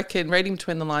I reckon, reading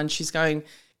between the lines, she's going,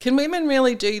 can women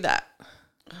really do that?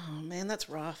 Oh man, that's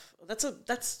rough. That's a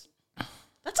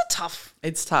tough.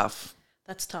 It's tough.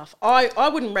 That's tough. I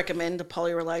wouldn't recommend a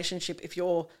poly relationship if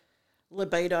your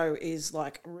libido is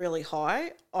like really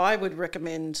high. I would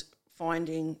recommend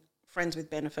finding friends with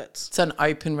benefits. It's an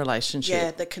open relationship.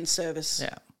 Yeah, that can service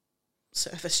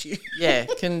you. Yeah,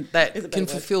 can word.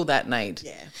 fulfill that need.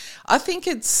 Yeah. I think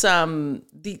it's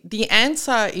the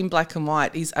answer in black and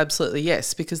white is absolutely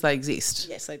yes, because they exist.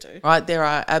 Yes, they do. Right, there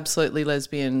are absolutely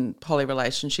lesbian poly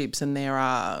relationships, and there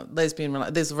are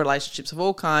there's relationships of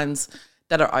all kinds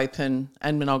that are open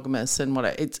and monogamous and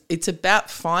whatever. It's about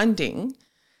finding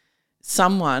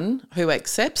someone who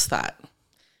accepts that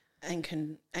And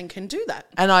can do that.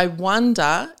 And I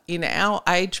wonder, in our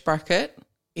age bracket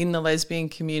in the lesbian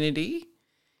community,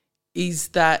 is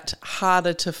that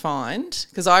harder to find?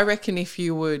 Because I reckon if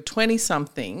you were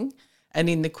 20-something and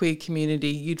in the queer community,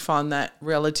 you'd find that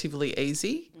relatively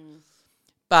easy.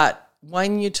 But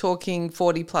when you're talking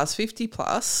 40 plus, 50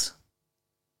 plus,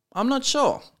 I'm not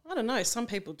sure. I don't know. Some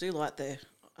people do like their,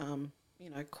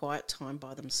 quiet time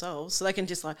by themselves. So they can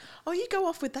just you go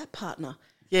off with that partner.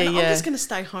 Yeah, and yeah. I'm just going to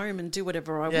stay home and do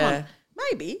whatever I want.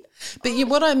 Maybe. But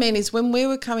what I mean is when we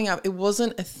were coming up, it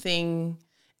wasn't a thing.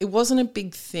 It wasn't a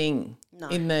big thing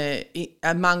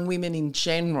among women in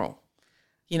general.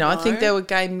 You know, I think No. there were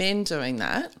gay men doing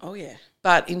that. Oh, yeah.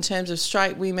 But in terms of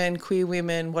straight women, queer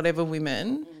women, whatever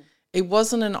women, it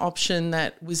wasn't an option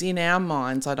that was in our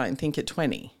minds, I don't think, at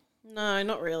 20. No,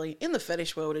 not really. In the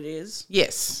fetish world, it is.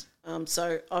 Yes.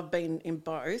 So I've been in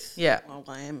both. Yeah. Well,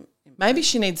 I am. In Maybe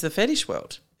she needs the fetish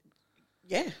world.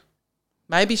 Yeah,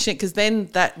 Maybe she, because then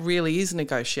that really is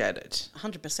negotiated.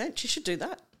 100%. She should do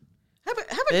that. Have a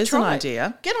There's try. an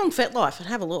idea. Get on FetLife and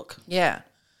have a look. Yeah.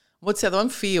 What's the other one?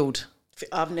 Field.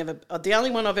 I've never. The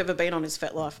only one I've ever been on is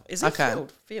FetLife. Is it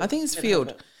Field? I think it's Never Field.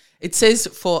 heard of it. It says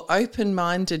for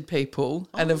open-minded people,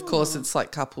 and of course it's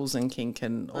like couples and kink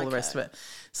and all the rest of it.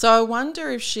 So I wonder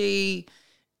if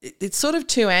it's sort of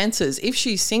two answers. If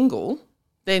she's single,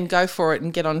 then go for it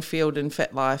and get on Field and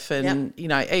FetLife and, you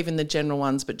know, even the general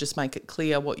ones, but just make it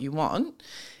clear what you want.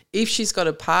 If she's got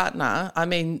a partner, I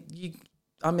mean,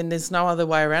 there's no other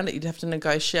way around it. You'd have to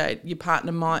negotiate. Your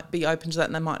partner might be open to that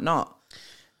and they might not.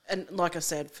 And like I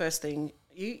said, first thing,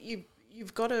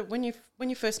 you've got to, when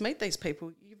you first meet these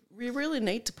people, you really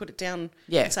need to put it down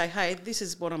and say, hey, this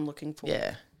is what I'm looking for.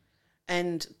 Yeah.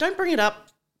 And don't bring it up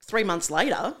 3 months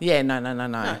later. Yeah, no.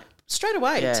 No, straight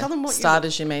away. Yeah. Tell them what Start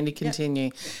as you mean to continue.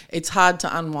 It's hard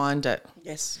to unwind it.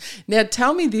 Yes. Now,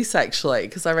 tell me this actually,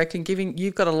 because I reckon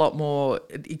you've got a lot more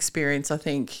experience, I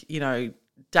think, you know,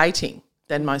 dating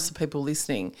than most of the people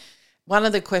listening. One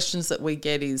of the questions that we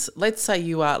get is, let's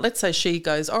say she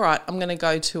goes, all right,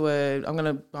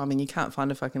 you can't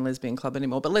find a fucking lesbian club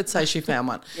anymore, but let's say she found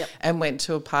one and went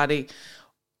to a party.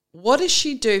 What does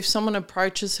she do if someone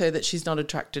approaches her that she's not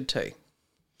attracted to?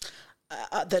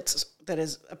 That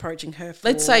is approaching her for...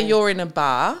 Let's say you're in a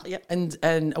bar and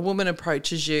a woman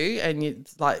approaches you and you're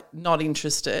like not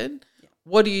interested.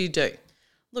 What do you do?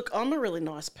 Look, I'm a really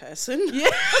nice person. Yeah.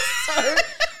 So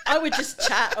I would just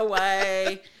chat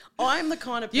away. I'm the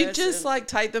kind of person... You just like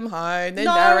take them home, then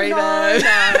marry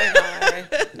them.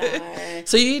 No.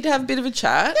 So you'd have a bit of a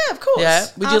chat? Yeah, of course. Yeah.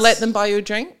 Would you let them buy you a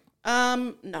drink?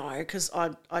 No, because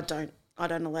I don't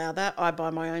allow that. I buy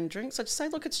my own drinks. I just say,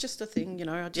 look, it's just a thing, you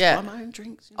know. I just buy my own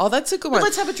drinks. You know? Oh, that's a good one.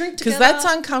 Let's have a drink together. Because that's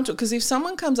uncomfortable. Because if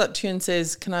someone comes up to you and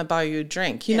says, can I buy you a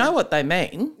drink? You know what they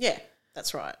mean. Yeah,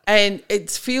 that's right. And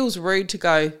it feels rude to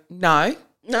go, no.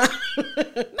 No,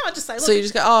 I just say, look. So you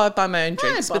just go, oh, I buy my own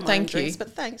drinks, but thank you.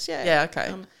 But thanks, yeah. Yeah,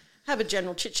 okay. Have a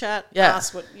general chit chat. Yeah.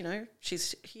 Ask what, you know,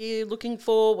 she's here looking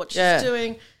for, what she's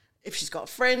doing, if she's got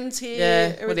friends here.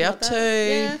 Yeah, what are you up to?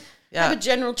 Yeah. Yeah. Have a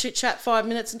general chit chat, 5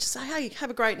 minutes, and just say, hey,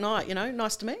 have a great night, you know,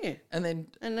 nice to meet you. And then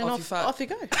off you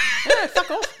go. Yeah,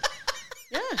 fuck off.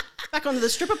 Yeah, back onto the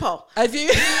stripper pole. Have you...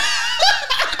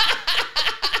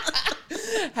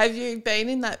 Have you been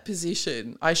in that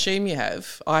position? I assume you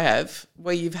have. I have,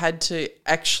 where you've had to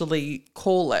actually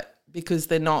call it because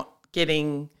they're not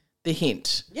getting the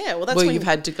hint. Yeah, well, that's where when you've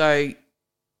had to go,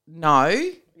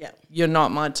 no, you're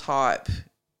not my type,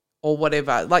 or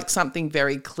whatever, like something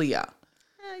very clear.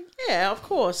 Yeah, of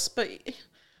course, but you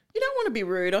don't want to be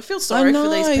rude. I feel sorry for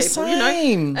these people, same.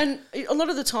 you know. And a lot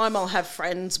of the time, we'll have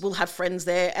friends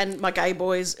there, and my gay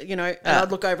boys, you know, and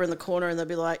I'd look over in the corner, and they'll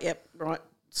be like, "Yep, right,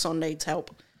 Son needs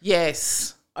help."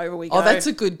 Yes. Over we go. Oh, that's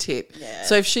a good tip. Yeah.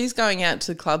 So if she's going out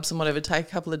to the clubs and whatever, take a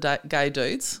couple of gay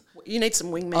dudes. You need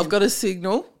some wingmen. I've got a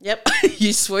signal. Yep.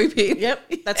 You swoop in.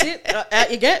 Yep, that's it.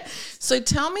 Out you get. So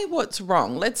tell me what's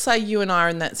wrong. Let's say you and I are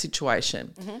in that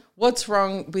situation. Mm-hmm. What's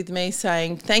wrong with me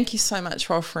saying, thank you so much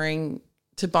for offering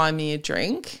to buy me a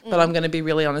drink, but I'm going to be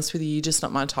really honest with you, you're just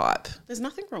not my type. There's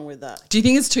nothing wrong with that. Do you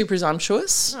think it's too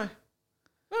presumptuous? No,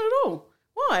 not at all.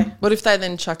 Why? What if they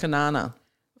then chuck a nana?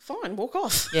 Fine, walk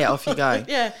off. Yeah, off you go.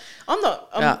 Yeah, I'm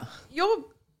not.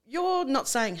 You're not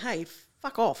saying, hey,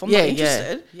 fuck off. I'm not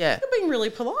interested. Yeah. You're being really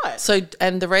polite. So,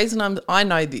 and the reason I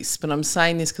know this, but I'm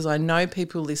saying this because I know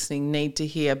people listening need to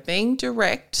hear being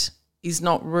direct is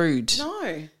not rude.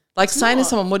 No. Like saying to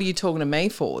someone, what are you talking to me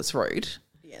for is rude.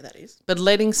 Yeah, that is. But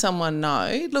letting someone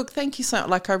know, look, thank you so much.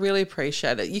 Like, I really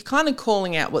appreciate it. You're kind of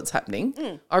calling out what's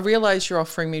happening. I realise you're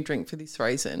offering me a drink for this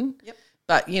reason. Yep.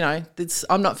 But, you know,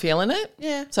 I'm not feeling it.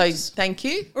 Yeah. So thank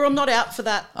you. Or I'm not out for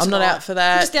that. I'm not out for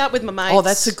that. I'm just out with my mates. Oh,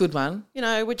 that's a good one. You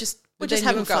know, we're just Then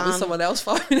having you'll go fun. with someone else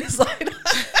 5 minutes later.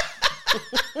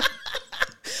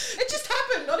 It just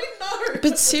happened. I didn't know.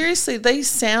 But seriously, these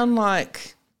sound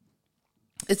like...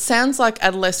 It sounds like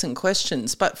adolescent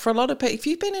questions, but for a lot of people, if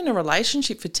you've been in a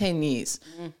relationship for 10 years,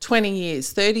 20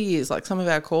 years, 30 years, like some of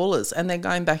our callers, and they're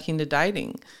going back into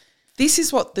dating, this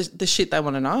is what the shit they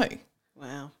want to know.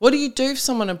 Wow. What do you do if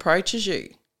someone approaches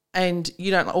you and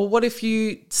you don't, or what if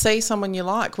you see someone you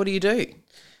like? What do you do?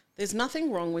 There's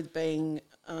nothing wrong with being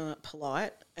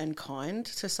polite and kind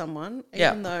to someone,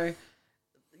 even though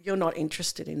you're not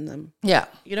interested in them. Yeah.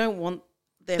 You don't want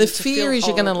them. The to fear feel is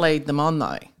you're going to horrible. lead them on,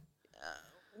 though.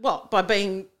 What, by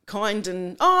being kind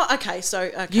and okay.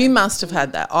 You must have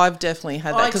had that. I've definitely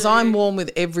had that I because do. I'm warm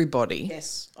with everybody.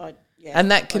 Yes, And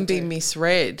that can I be do.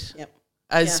 misread Yep.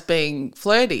 as Yeah. being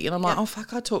flirty. And I'm like, Yeah. oh,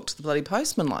 fuck, I talked to the bloody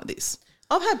postman like this.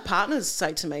 I've had partners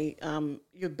say to me,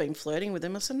 "You've been flirting with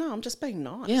him." I said, "No, I'm just being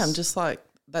nice." Yeah, I'm just like,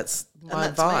 that's my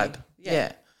that's me. vibe. Yeah.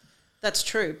 Yeah. That's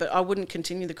true, but I wouldn't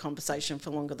continue the conversation for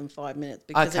longer than 5 minutes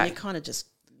because then Okay. you kind of just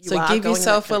So give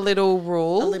yourself a little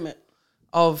rule. a limit.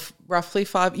 Of roughly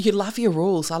 5. You love your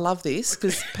rules. I love this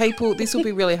because people, this will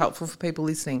be really helpful for people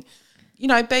listening. You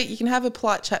know, you can have a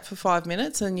polite chat for 5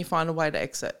 minutes and you find a way to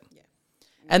exit. Yeah.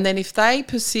 And then if they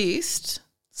persist,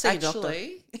 See your doctor.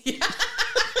 actually,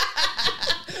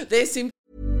 they're simple.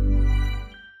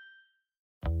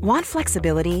 Want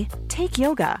flexibility? Take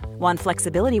yoga. Want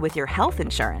flexibility with your health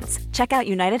insurance? Check out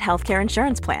United Healthcare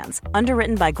Insurance Plans.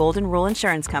 Underwritten by Golden Rule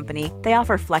Insurance Company, they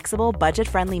offer flexible,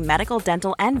 budget-friendly medical,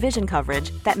 dental, and vision coverage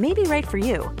that may be right for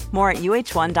you. More at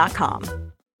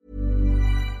uh1.com.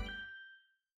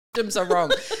 Symptoms are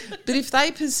wrong. But if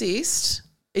they persist,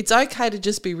 it's okay to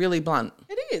just be really blunt.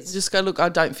 It is. Just go, look, I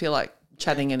don't feel like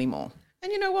chatting anymore.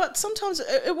 And you know what? Sometimes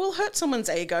it will hurt someone's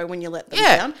ego when you let them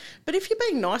Yeah. down. But if you're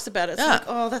being nice about it, it's Yeah. like,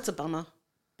 oh, that's a bummer.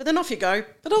 But then off you go.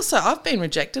 But also, I've been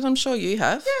rejected. I'm sure you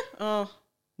have. Yeah. Oh,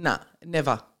 No,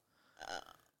 never.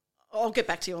 I'll get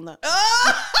back to you on that.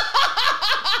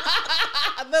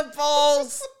 The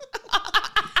balls.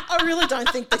 I really don't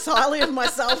think this highly of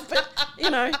myself, but,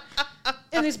 you know,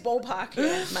 in this ballpark,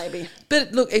 yeah, maybe.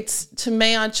 But look, it's to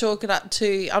me, I chalk it up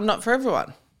to I'm not for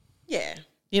everyone. Yeah.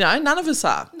 You know, none of us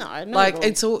are. No, not like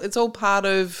at all. it's all part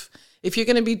of if you're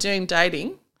going to be doing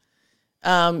dating,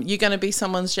 you're going to be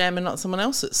someone's jam and not someone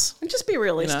else's. And just be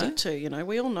realistic You know? too, you know.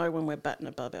 We all know when we're batting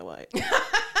above our weight.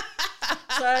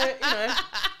 So, you know,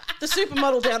 the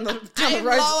supermodel down the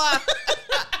road.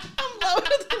 I'm lower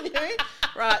than you.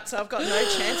 Right, so I've got no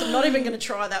chance. I'm not even going to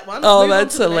try that one. Oh, Move on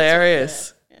that's to the next one.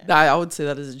 hilarious. Yeah. No, I would see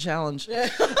that as a challenge.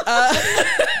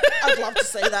 I'd love to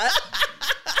see that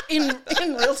in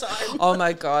real time. Oh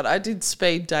my God, I did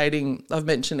speed dating. I've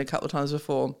mentioned a couple of times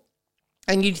before.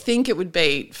 And you'd think it would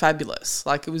be fabulous.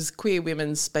 Like it was queer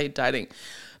women's speed dating.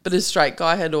 But a straight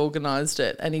guy had organised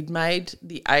it and he'd made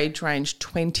the age range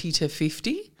 20 to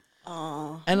 50.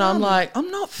 Oh, and I'm like,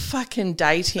 I'm not fucking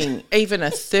dating even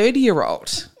a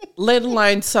 30-year-old, let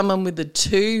alone someone with a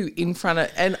 2 in front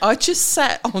of. And I just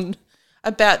sat on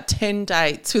about 10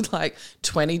 dates with like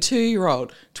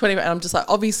 22-year-old, 20. And I'm just like,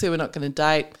 obviously we're not going to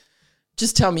date.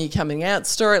 Just tell me your coming out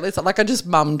story. Let's like I just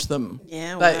mummed them.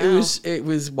 Yeah, but wow. it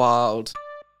was wild.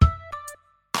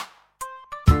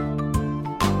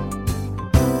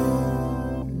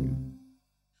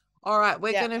 All right,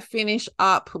 we're going to finish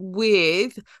up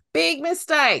with big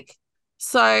mistake.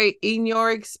 So, in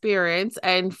your experience,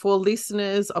 and for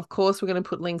listeners, of course, we're going to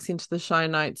put links into the show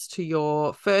notes to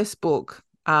your first book,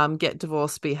 Get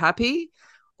Divorced, Be Happy.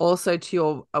 Also to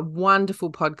your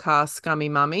wonderful podcast, Scummy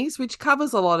Mummies, which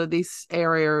covers a lot of this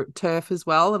area turf as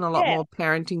well and a lot more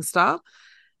parenting stuff.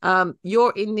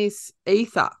 You're in this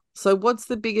ether. So what's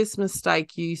the biggest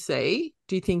mistake you see,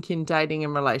 do you think, in dating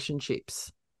and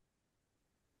relationships?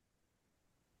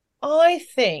 I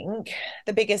think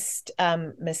the biggest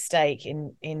mistake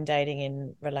in dating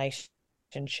in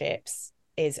relationships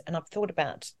is, and I've thought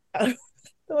about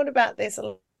this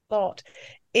a lot,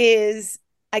 is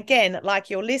again, like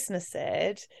your listener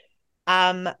said,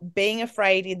 being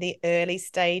afraid in the early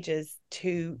stages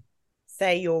to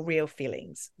say your real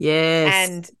feelings. Yes.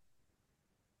 And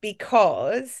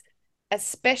because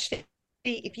especially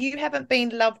if you haven't been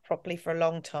loved properly for a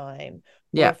long time,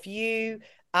 or if you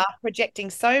are projecting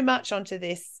so much onto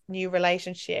this new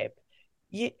relationship,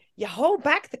 you hold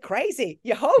back the crazy.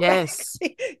 You hold back.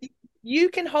 You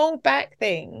can hold back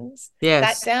things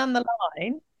that down the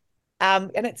line.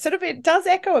 And it does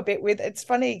echo a bit with, it's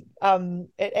funny,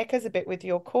 it echoes a bit with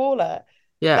your caller.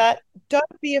 Yeah. But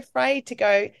don't be afraid to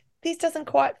go, this doesn't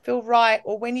quite feel right.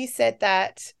 Or when you said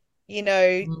that, you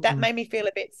know, that made me feel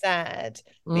a bit sad,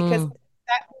 because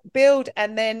that will build,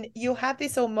 and then you'll have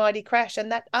this almighty crash,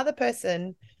 and that other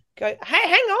person go, hey,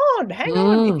 hang on.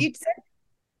 If you'd said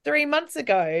 3 months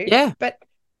ago, but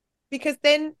because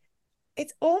then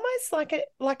it's almost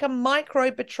like a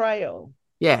micro betrayal.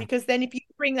 Yeah. Because then if you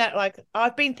bring that, like,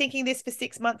 I've been thinking this for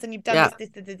 6 months and you've done this,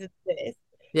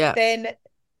 then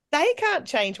they can't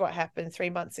change what happened 3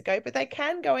 months ago, but they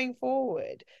can going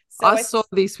forward. So I saw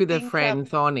this with a friend,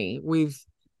 Thorny, with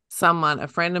a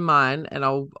friend of mine, and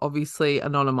I'll obviously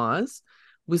anonymise,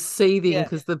 was seething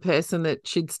because the person that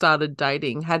she'd started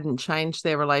dating hadn't changed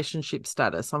their relationship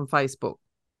status on Facebook.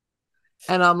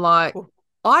 And I'm like,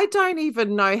 I don't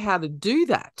even know how to do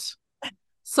that.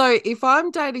 So if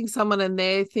I'm dating someone and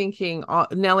they're thinking, oh,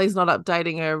 Nellie's not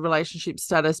updating her relationship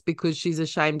status because she's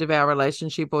ashamed of our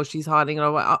relationship or she's hiding it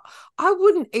away, I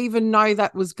wouldn't even know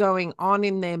that was going on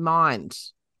in their mind.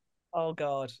 Oh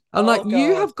God. I'm Oh like,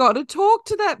 you God. have got to talk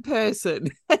to that person.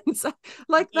 And so,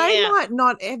 like, they Yeah. might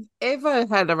not have ever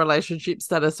had a relationship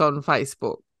status on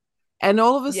Facebook. And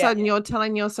all of a Yeah. sudden, you're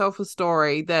telling yourself a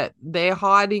story that they're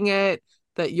hiding it,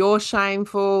 that you're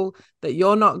shameful, that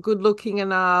you're not good looking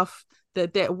enough,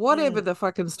 that whatever the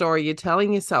fucking story you're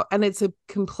telling yourself. And it's a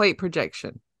complete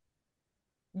projection.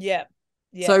 Yeah.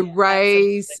 Yeah. So Absolutely.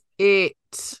 raise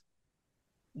it.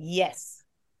 Yes,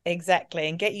 exactly.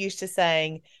 And get used to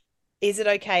saying, is it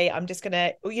okay? I'm just going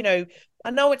to,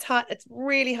 I know it's hard. It's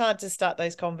really hard to start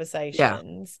those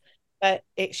conversations, but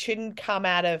it shouldn't come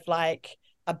out of like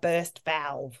a burst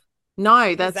valve. No,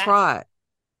 Because that's right.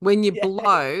 When you yeah.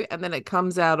 blow and then it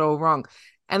comes out all wrong.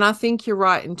 And I think you're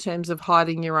right in terms of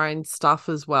hiding your own stuff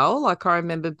as well. Like I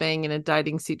remember being in a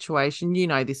dating situation, you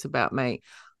know this about me.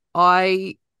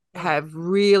 I have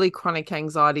really chronic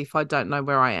anxiety if I don't know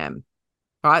where I am.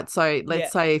 Right. So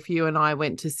let's say if you and I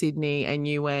went to Sydney and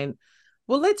you went,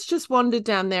 well, let's just wander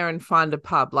down there and find a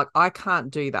pub. Like I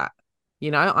can't do that.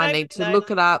 I need to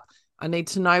look it up. I need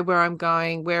to know where I'm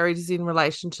going, where it is in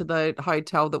relation to the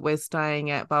hotel that we're staying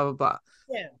at, blah, blah, blah.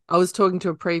 Yeah. I was talking to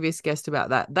a previous guest about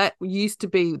that. That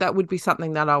would be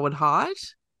something that I would hide.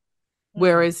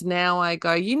 Whereas now I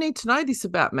go, you need to know this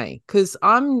about me because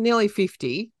I'm nearly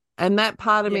 50 and that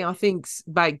part of me I think's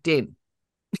baked in,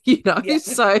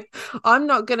 so I'm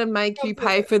not going to make you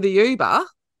pay for the Uber,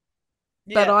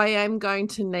 but I am going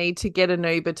to need to get an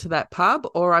Uber to that pub,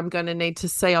 or I'm going to need to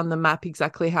see on the map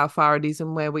exactly how far it is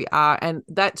and where we are. And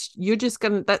that's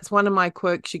one of my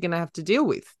quirks you're going to have to deal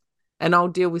with. And I'll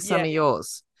deal with some of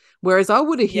yours. Whereas I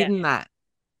would have hidden that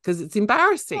because it's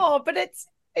embarrassing. Oh, but it's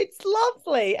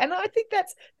lovely. And I think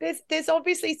there's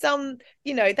obviously some,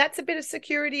 that's a bit of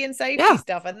security and safety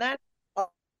stuff. And that's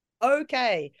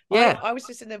okay. Yeah. I was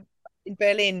just in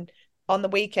Berlin on the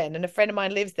weekend and a friend of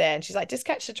mine lives there and she's like, just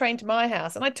catch the train to my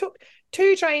house. And I took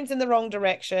 2 trains in the wrong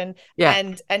direction.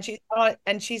 And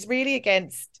she's really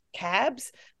against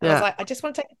cabs. And I was like, I just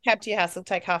want to take a cab to your house. It'll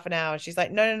take half an hour. And she's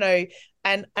like, no.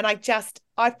 And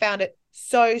I found it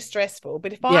so stressful.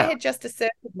 But if I had just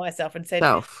asserted myself and said,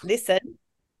 listen,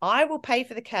 I will pay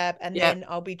for the cab and then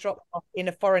I'll be dropped off in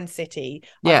a foreign city.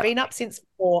 I've been up since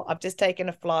 4. I've just taken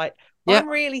a flight. I'm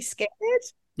really scared.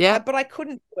 But I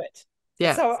couldn't do it.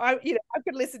 Yeah. So I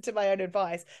could listen to my own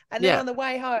advice. And then on the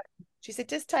way home, she said,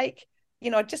 just take,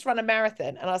 just run a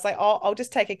marathon. And I was like, oh, I'll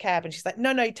just take a cab. And she's like,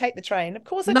 no, take the train. Of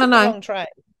course I took the wrong train.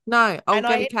 No, I'll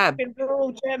get a cab. In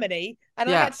rural Germany,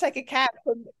 and I had to take a cab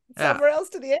from somewhere else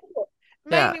to the airport.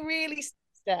 Made me really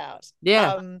stressed out.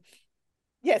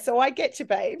 So I get you,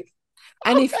 babe.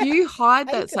 And if you hide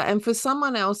that, and for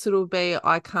someone else, it'll be,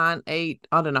 I can't eat,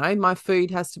 I don't know, my food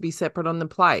has to be separate on the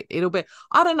plate. It'll be,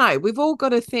 I don't know, we've all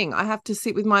got a thing. I have to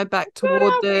sit with my back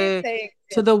toward to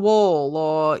the wall,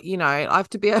 or, I have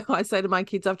to be, I say to my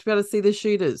kids, I have to be able to see the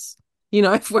shooters.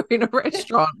 If we're in a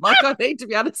restaurant, like I need to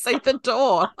be able to see the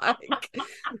door.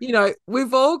 Like,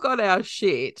 we've all got our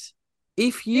shit.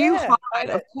 If you hide,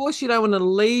 of course you don't want to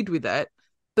lead with it.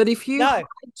 But if you hide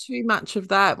too much of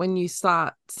that when you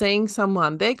start seeing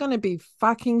someone, they're going to be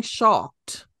fucking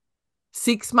shocked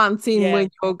 6 months in when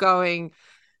you're going,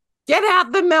 get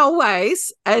out the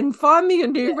Melways and find me a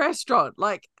new restaurant.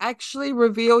 Like, actually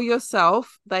reveal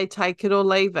yourself. They take it or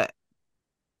leave it.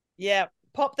 Yeah.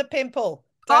 Pop the pimple.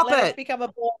 Pop Don't let it. us become a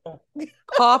ball.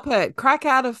 Pop it. Crack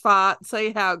out a fart.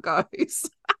 See how it goes.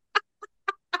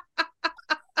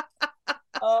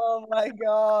 Oh my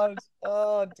God.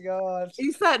 Oh God.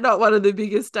 Is that not one of the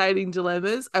biggest dating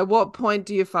dilemmas? At what point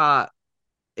do you fart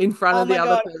in front of the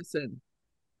other person?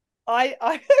 I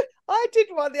did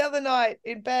one the other night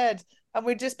in bed and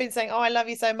we'd just been saying, oh, I love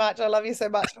you so much. I love you so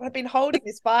much. And I've been holding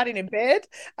this farting in bed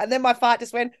and then my fart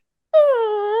just went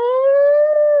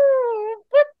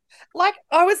like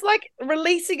I was like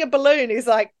releasing a balloon. He's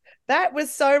like, that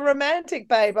was so romantic,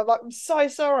 babe. I'm like, I'm so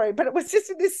sorry. But it was just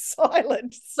in this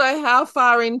silence. So how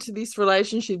far into this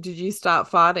relationship did you start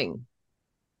farting?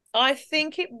 I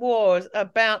think it was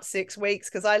about 6 weeks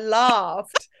because I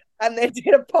laughed and then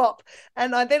did a pop.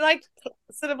 And then I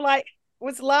sort of like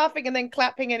was laughing and then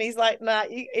clapping. And he's like, nah,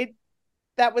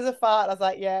 that was a fart. I was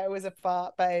like, yeah, it was a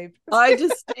fart, babe. I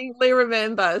distinctly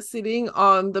remember sitting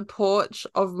on the porch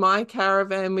of my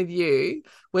caravan with you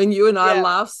when you and I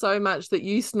laughed so much that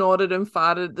you snorted and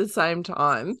farted at the same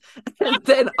time. And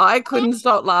then I couldn't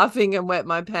stop laughing and wet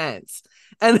my pants.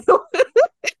 And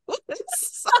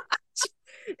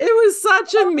It was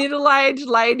such a middle-aged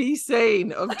lady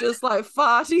scene of just like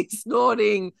farting,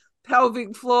 snorting,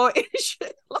 pelvic floor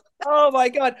issue. Oh my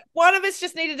God. One of us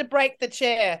just needed to break the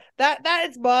chair. That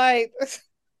is my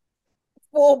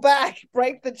fall back,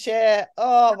 break the chair.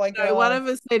 Oh my God. One of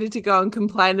us needed to go and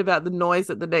complain about the noise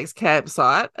at the next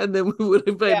campsite, and then we would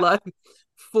have been like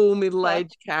full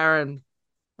middle-aged Karen.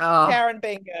 Oh, Karen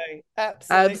bingo.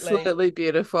 Absolutely. absolutely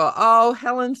beautiful. Oh,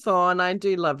 Helen Thorne, I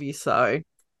do love you so.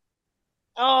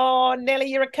 Oh, Nelly,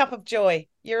 you're a cup of joy.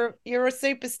 You're a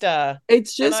superstar.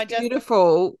 It's just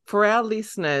beautiful for our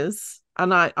listeners.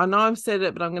 And I know I've said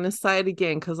it, but I'm going to say it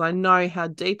again because I know how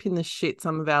deep in the shit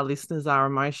some of our listeners are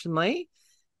emotionally.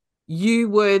 You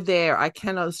were there. I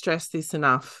cannot stress this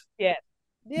enough. Yeah.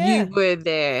 You were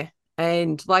there.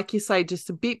 And like you say, just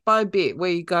a bit by bit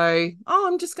where you go, oh,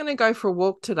 I'm just going to go for a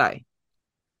walk today.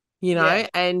 You know,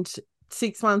 and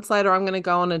 6 months later, I'm going to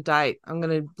go on a date. I'm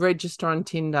going to register on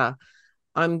Tinder.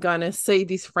 I'm going to see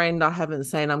this friend I haven't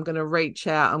seen. I'm going to reach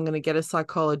out. I'm going to get a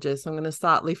psychologist. I'm going to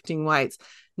start lifting weights.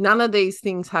 None of these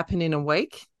things happen in a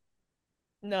week.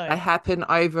 No. They happen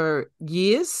over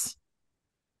years.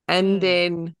 And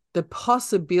then the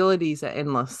possibilities are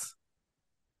endless.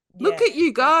 Yeah. Look at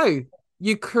you go.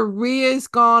 Your career's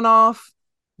gone off.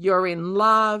 You're in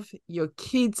love. Your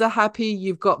kids are happy.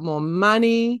 You've got more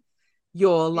money.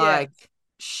 You're like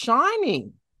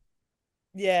shining.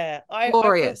 Yeah.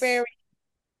 Glorious.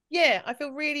 I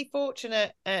feel really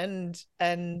fortunate and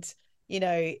you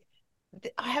know,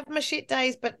 I have my shit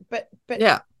days, but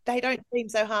they don't seem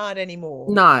so hard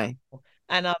anymore. No.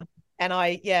 And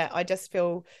I just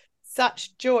feel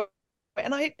such joy.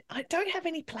 And I don't have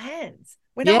any plans.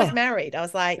 When I was married, I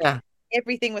was like,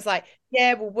 everything was like,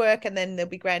 we'll work and then there'll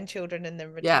be grandchildren and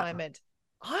then retirement.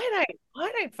 I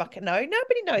don't fucking know.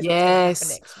 Nobody knows what's going to happen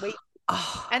next week.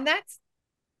 And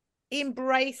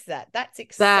embrace that. That's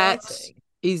exciting. That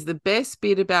is the best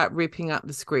bit about ripping up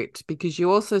the script because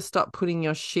you also stop putting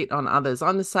your shit on others.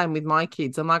 I'm the same with my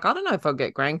kids. I'm like, I don't know if I'll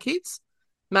get grandkids.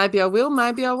 Maybe I will,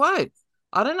 maybe I won't.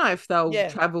 I don't know if they'll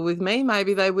travel with me.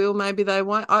 Maybe they will, maybe they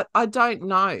won't. I don't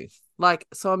know. Like,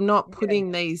 so I'm not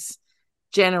putting these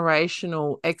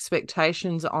generational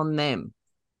expectations on them.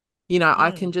 You know,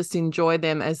 I can just enjoy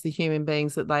them as the human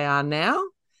beings that they are now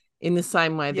in the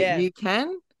same way that you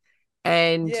can.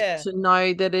 And to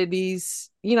know that it is,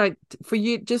 you know, for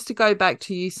you, just to go back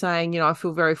to you saying, you know, I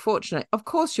feel very fortunate. Of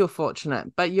course you're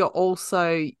fortunate, but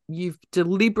you've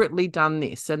deliberately done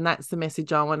this. And that's the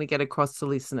message I want to get across to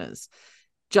listeners.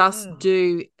 Just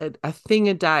do a thing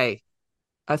a day,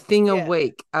 a thing a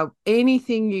week,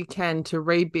 anything you can to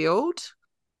rebuild.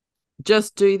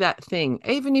 Just do that thing.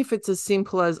 Even if it's as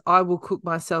simple as I will cook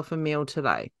myself a meal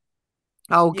today.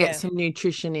 I'll get some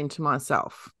nutrition into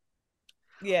myself.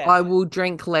 Yeah. I will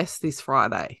drink less this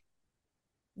Friday.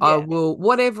 Yeah. I will,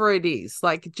 whatever it is,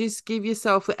 like just give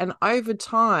yourself, and over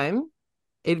time,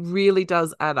 it really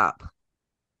does add up.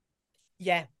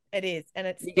 Yeah, it is.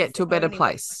 And you get to a better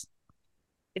place.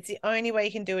 It's the only way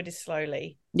you can do it is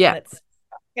slowly. Yeah. And it's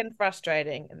fucking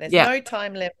frustrating. And there's no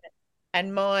time limit.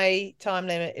 And my time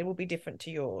limit, it will be different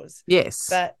to yours. Yes.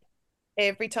 But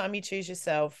every time you choose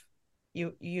yourself,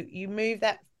 you move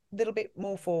that little bit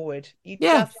more forward. You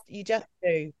just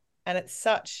do. And it's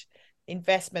such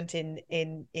investment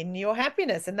in your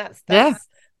happiness. And that's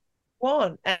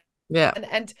one.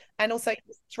 And also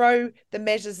throw the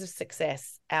measures of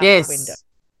success out the window.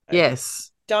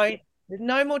 Yes. There's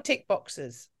no more tick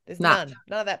boxes. There's none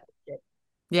of that.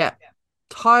 Yeah.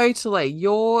 Totally.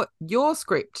 Your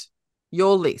script,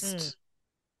 your list.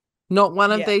 Not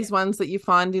one of these ones that you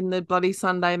find in the bloody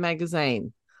Sunday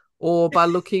magazine or by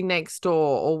looking next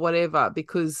door or whatever,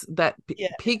 because that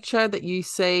picture that you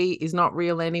see is not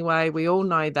real anyway. We all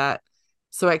know that.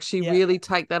 So actually really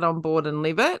take that on board and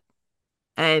live it,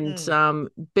 and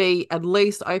be at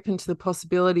least open to the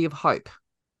possibility of hope.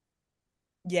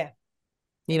 Yeah.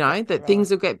 You know, that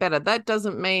things will get better. That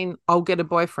doesn't mean I'll get a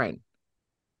boyfriend.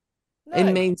 No.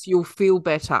 It means you'll feel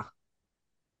better.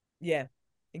 Yeah,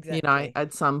 exactly. You know,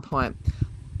 at some point.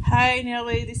 Hey,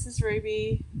 Nelly, this is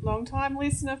Ruby. Long-time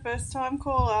listener, first-time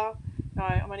caller. No,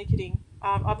 I'm only kidding.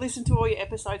 I've listened to all your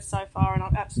episodes so far and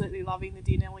I'm absolutely loving the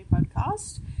Dear Nelly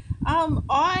podcast.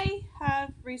 I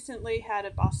have recently had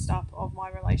a bust-up of my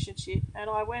relationship, and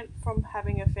I went from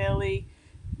having a fairly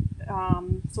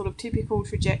sort of typical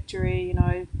trajectory, you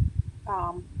know,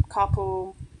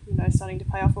 couple, you know, starting to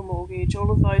pay off a mortgage, all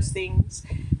of those things,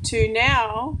 to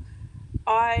now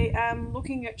I am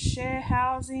looking at share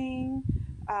housing,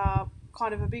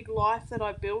 kind of a big life that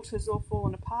I built has all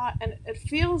fallen apart, and it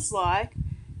feels like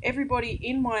everybody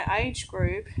in my age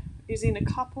group is in a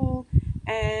couple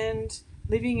and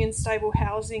living in stable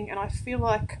housing, and I feel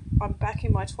like I'm back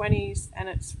in my 20s, and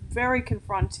it's very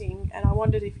confronting, and I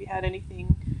wondered if you had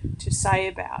anything to say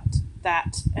about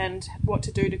that and what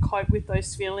to do to cope with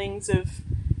those feelings of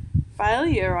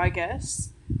failure, I guess.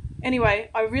 Anyway,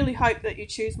 I really hope that you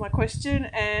choose my question,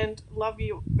 and love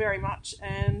you very much,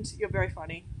 and you're very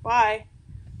funny. Bye.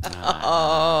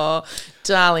 Oh,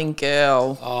 darling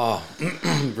girl. Oh,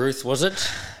 Ruth, was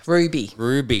it? Ruby.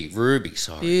 Ruby,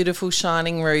 sorry. Beautiful,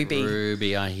 shining Ruby.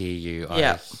 Ruby, I hear you.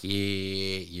 Yeah. I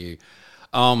hear you.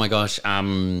 Oh, my gosh.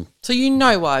 So you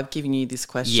know why I've given you this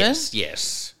question?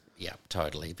 Yes. Yeah,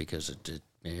 totally, because it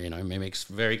mimics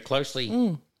very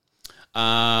closely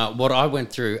what I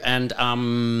went through.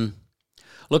 And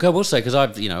look, I will say, because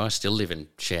I still live in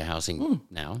share housing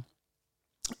now.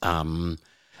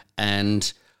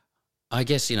 And I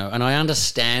guess, and I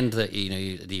understand that,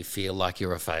 you feel like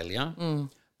you're a failure,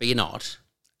 but you're not.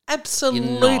 Absolutely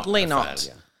You're not. A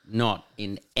failure. Not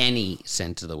in any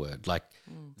sense of the word. Like,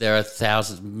 there are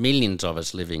thousands, millions of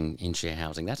us living in share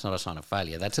housing. That's not a sign of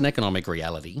failure. That's an economic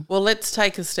reality. Well, let's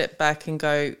take a step back and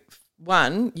go,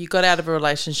 one, you got out of a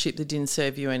relationship that didn't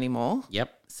serve you anymore.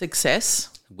 Yep. Success.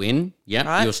 Win. Yep.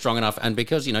 Right. You're strong enough. And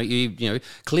because, you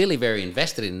clearly very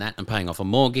invested in that and paying off a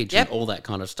mortgage and all that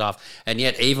kind of stuff. And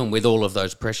yet, even with all of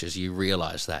those pressures, you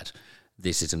realise that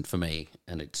this isn't for me.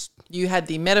 And it's... You had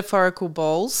the metaphorical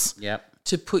balls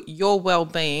to put your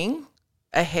well-being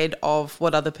ahead of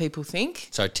what other people think.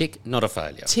 So tick, not a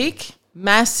failure. Tick,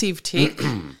 massive tick.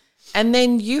 And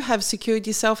then you have secured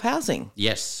yourself housing.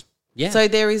 Yes. Yeah. So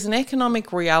there is an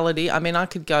economic reality. I mean, I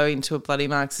could go into a bloody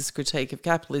Marxist critique of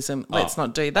capitalism. Let's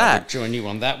not do that. I would join you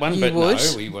on that one, You but would,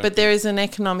 no, we won't. but there is an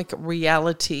economic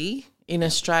reality in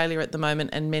Australia at the moment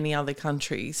and many other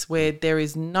countries where there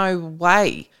is no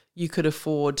way you could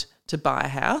afford to buy a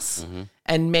house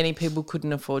and many people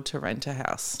couldn't afford to rent a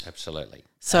house. Absolutely.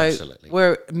 So Absolutely.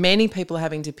 where many people are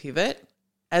having to pivot,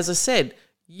 as I said,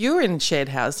 you're in shared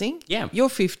housing. Yeah. You're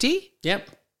 50. Yep.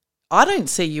 I don't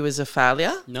see you as a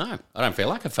failure. No, I don't feel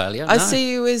like a failure. I no.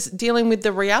 see you as dealing with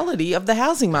the reality of the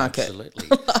housing market. Absolutely.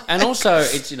 And also,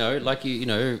 it's like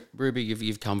Ruby,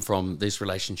 you've come from this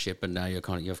relationship, and now you're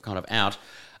kind of out,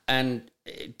 and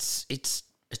it's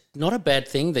not a bad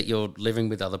thing that you're living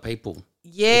with other people.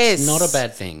 Yes, it's not a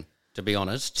bad thing, to be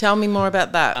honest. Tell me more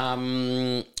about that.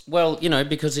 Well,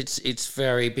 because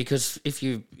because if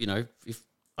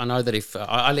I know that if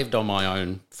I lived on my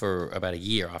own for about a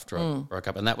year after I broke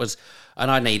up, and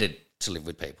I needed to live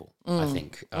with people, I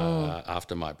think,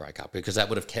 after my breakup, because that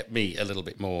would have kept me a little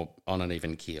bit more on an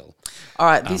even keel. All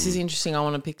right, this is interesting. I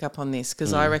want to pick up on this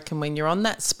because I reckon when you're on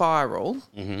that spiral,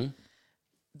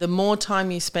 the more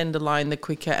time you spend alone, the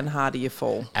quicker and harder you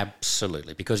fall.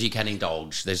 Absolutely, because you can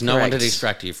indulge. There's no one to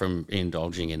distract you from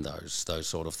indulging in those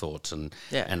sort of thoughts and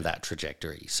that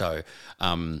trajectory. So,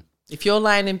 if you're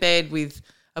laying in bed with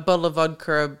a bottle of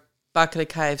vodka, a bucket of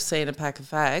KFC and a pack of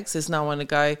fags, there's no one to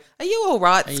go, are you all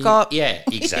right, Scott? Yeah,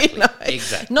 exactly.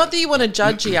 Exactly. Not that you want to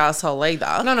judge your asshole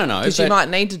either. No. Because you might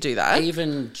need to do that.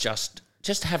 Even just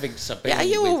having something. Are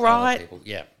you all right? People.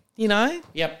 Yeah. You know?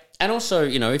 Yep. And also,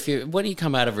 when you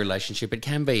come out of a relationship, it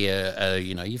can be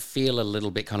you feel a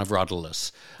little bit kind of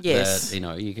rudderless. Yes.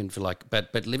 You can feel like,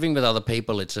 but living with other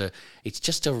people, it's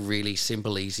just a really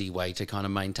simple, easy way to kind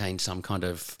of maintain some kind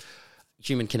of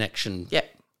human connection. Yep.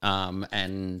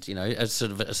 And a sort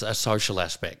of a social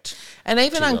aspect. And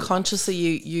even unconsciously,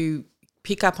 you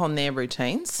pick up on their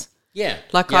routines. Yeah.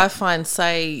 I find,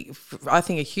 I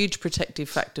think a huge protective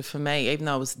factor for me, even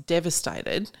though I was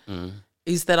devastated,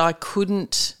 is that I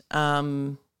couldn't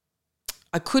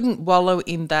wallow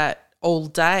in that all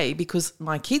day because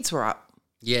my kids were up.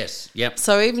 Yes, yep.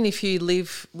 So even if you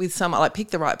live with someone, pick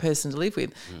the right person to live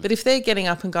with, but if they're getting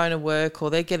up and going to work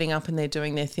or they're getting up and they're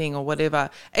doing their thing or whatever,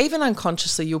 even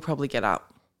unconsciously you'll probably get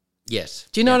up. Yes.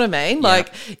 Do you know what I mean?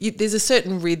 There's a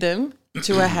certain rhythm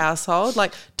to a household.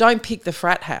 Don't pick the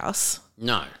frat house.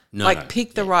 No.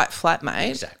 Pick the right flatmate.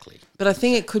 Exactly. But I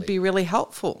think it could be really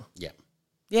helpful. Yeah.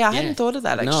 Yeah, I hadn't thought of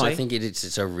that actually. No, I think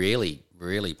it's a really,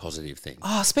 really positive thing.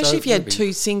 Oh, especially if you had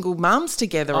two single mums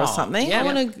totogether or something. Yeah. I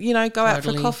want to, go out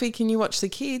for coffee. Can you watch the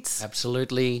kids?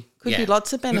 Absolutely. Could be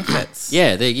lots of benefits.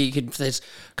 Yeah,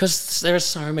 because there are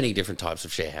so many different types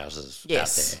of share houses out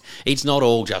there. It's not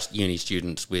all just uni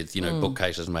students with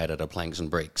bookcases made out of planks and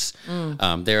bricks.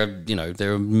 There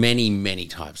are many, many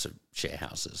types of share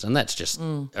houses, and that's just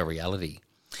a reality.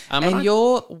 And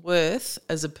your worth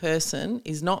as a person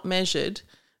is not measured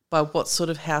by what sort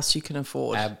of house you can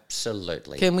afford.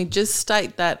 Absolutely. Can we just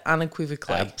state that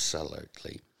unequivocally?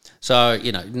 Absolutely. So,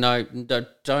 no,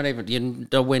 don't even, you're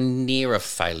nowhere near a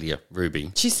failure,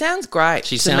 Ruby. She sounds great.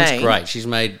 She sounds great. She's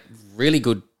made really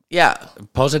good Yeah.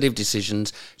 Positive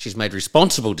decisions. She's made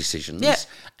responsible decisions. Yeah.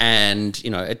 And,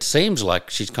 it seems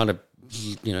like she's kind of,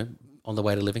 on the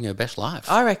way to living her best life.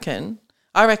 I reckon.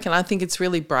 I think it's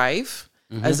really brave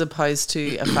as opposed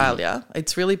to a failure.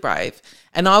 It's really brave.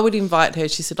 And I would invite her,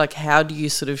 she said, like, how do you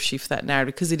sort of shift that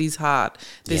narrative? Because it is hard.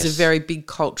 There's a very big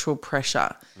cultural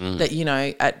pressure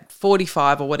that, at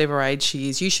 45 or whatever age she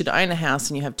is, you should own a house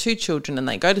and you have 2 children and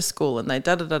they go to school and they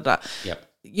da-da-da-da. Yep.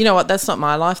 You know what? That's not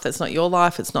my life. That's not your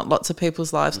life. It's not lots of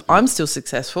people's lives. I'm still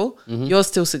successful. You're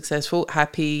still successful,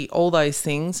 happy, all those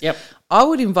things. Yep. I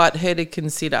would invite her to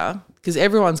consider, because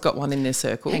everyone's got one in their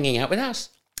circle. Hanging out with us.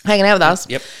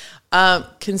 Yep.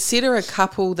 Consider a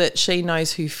couple that she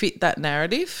knows who fit that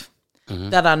narrative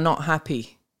that are not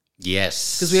happy.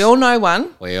 Yes. Because we all know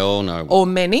one. We all know one. Or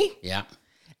many. Yeah.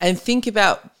 And think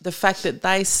about the fact that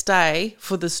they stay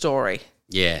for the story.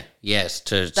 Yeah. Yes.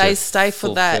 They stay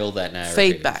for that narrative.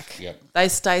 feedback. Yep. They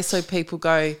stay so people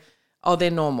go, oh,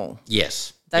 they're normal.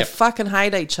 Yes. They fucking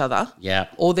hate each other. Yeah.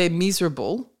 Or they're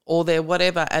miserable or they're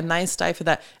whatever, and they stay for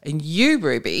that. And you,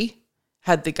 Ruby,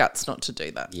 had the guts not to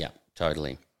do that. Yeah,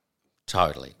 totally.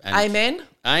 And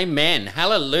Amen.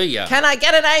 Hallelujah. Can I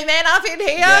get an amen up in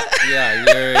here?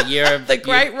 Yeah. You're the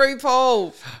great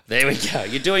RuPaul. There we go.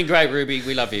 You're doing great, Ruby.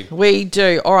 We love you. We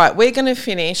do. All right, we're going to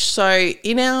finish. So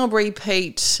in our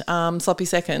repeat sloppy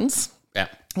seconds,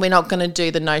 we're not going to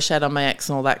do the no shade on my ex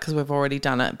and all that because we've already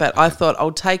done it. But I thought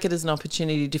I'll take it as an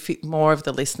opportunity to fit more of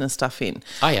the listener stuff in.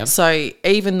 I am. So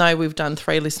even though we've done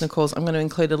 3 listener calls, I'm going to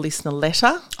include a listener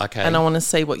letter. Okay. And I want to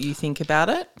see what you think about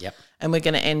it. Yep. And we're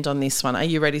going to end on this one. Are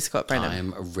you ready, Scott Brennan? I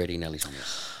am ready, Nelly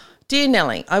Thomas. Dear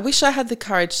Nelly, I wish I had the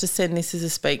courage to send this as a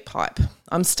speak pipe.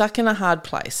 I'm stuck in a hard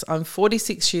place. I'm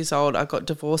 46 years old. I got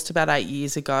divorced about 8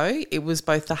 years ago. It was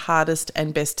both the hardest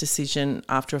and best decision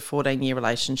after a 14-year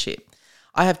relationship.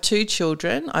 I have 2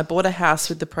 children. I bought a house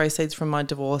with the proceeds from my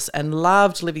divorce and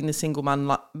loved living the single mum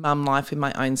life in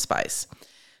my own space.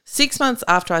 6 months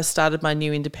after I started my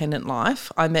new independent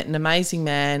life, I met an amazing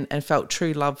man and felt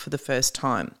true love for the first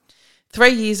time. 3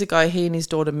 years ago, he and his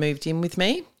daughter moved in with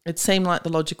me. It seemed like the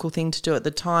logical thing to do at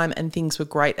the time and things were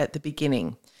great at the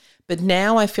beginning. But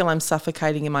now I feel I'm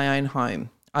suffocating in my own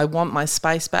home. I want my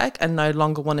space back and no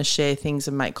longer want to share things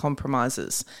and make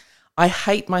compromises. I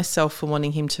hate myself for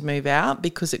wanting him to move out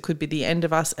because it could be the end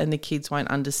of us and the kids won't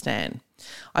understand.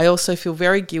 I also feel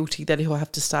very guilty that he'll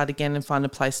have to start again and find a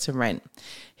place to rent.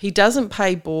 He doesn't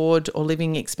pay board or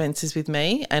living expenses with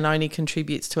me and only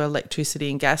contributes to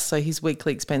electricity and gas, so his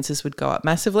weekly expenses would go up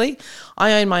massively.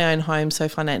 I own my own home, so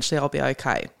financially I'll be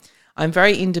okay. I'm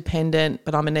very independent,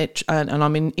 but I'm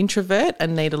an introvert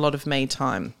and need a lot of me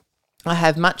time. I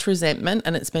have much resentment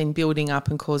and it's been building up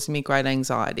and causing me great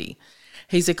anxiety.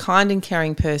 He's a kind and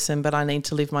caring person, but I need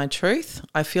to live my truth.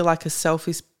 I feel like a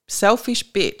selfish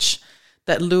bitch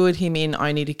that lured him in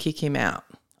only to kick him out.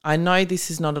 I know this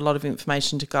is not a lot of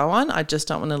information to go on. I just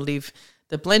don't want to live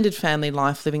the blended family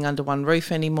life living under one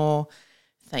roof anymore.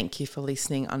 Thank you for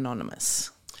listening,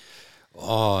 Anonymous.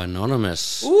 Oh,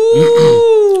 Anonymous.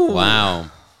 Ooh. Wow.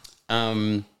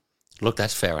 Look,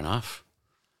 that's fair enough.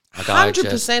 Like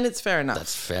 100% it's fair enough.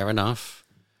 That's fair enough.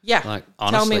 Yeah. Like, Tell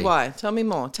honestly, me why. Tell me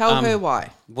more. Tell her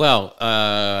why.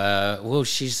 Well,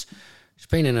 she's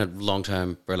been in a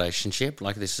long-term relationship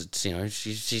like this. It's,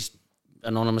 she's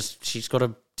Anonymous. She's got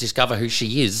to discover who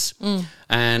she is,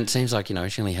 and it seems like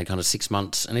she only had kind of 6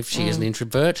 months. And if she is an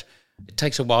introvert, it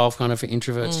takes a while kind of for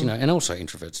introverts, and also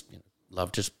introverts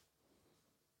love just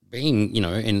being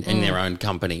in their own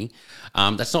company.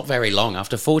 That's not very long.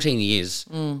 After 14 years,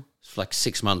 it's like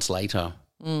 6 months later.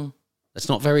 That's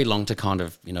not very long to kind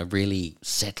of, really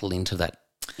settle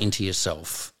into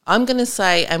yourself. I'm going to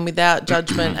say, and without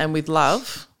judgment and with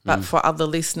love, but for other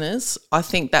listeners, I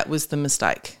think that was the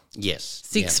mistake. Yes.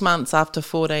 6 months after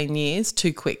 14 years,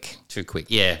 too quick. Too quick,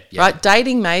 yeah. Right,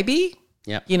 dating maybe.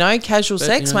 Yeah. Casual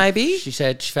sex maybe. She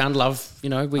said she found love, she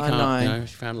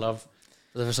found love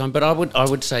for the first time. But I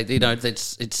would say,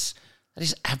 that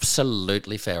is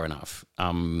absolutely fair enough.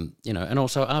 And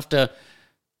also after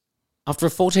a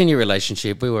 14-year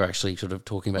relationship, we were actually sort of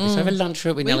talking about this over lunch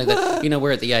with Nelly. That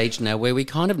we're at the age now where we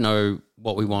kind of know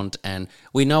what we want and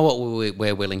we know what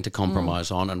we're willing to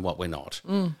compromise on and what we're not.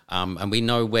 And we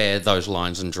know where those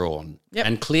lines are drawn. Yep.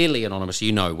 And clearly, Anonymous,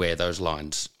 you know where those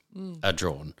lines are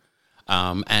drawn.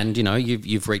 And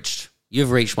you've reached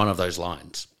one of those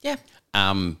lines. Yeah.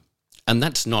 And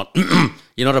that's not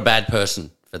you're not a bad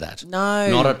person for that. No,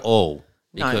 not at all.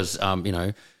 Because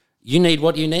you need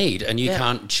what you need, and you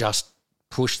can't just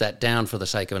push that down for the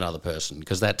sake of another person,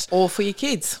 because that's or for your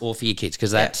kids,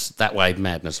 because that's that way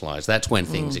madness lies. That's when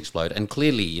things explode. And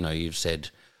clearly, you've said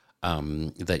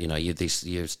that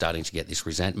you're starting to get this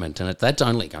resentment, and that's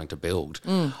only going to build.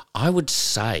 I would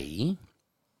say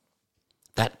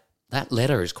that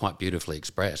letter is quite beautifully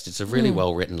expressed. It's a really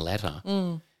well written letter.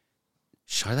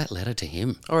 Show that letter to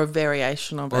him, or a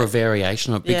variation of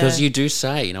it, because you do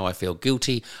say, I feel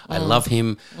guilty. I love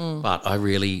him, but I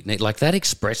really need, like, that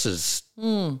expresses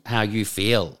how you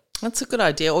feel. That's a good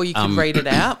idea. Or you can read it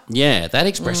out. Yeah, that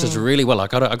expresses really well. I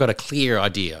got a clear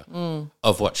idea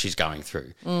of what she's going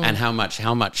through and how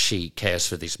much she cares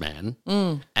for this man,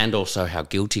 and also how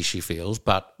guilty she feels,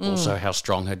 but also how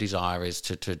strong her desire is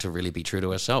to really be true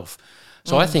to herself.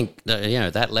 So I think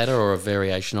that letter or a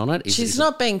variation on it. She's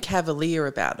not being cavalier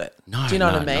about it. No, do you know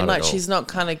what I mean? not Like, at all. she's not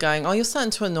kind of going, "Oh, you're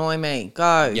starting to annoy me.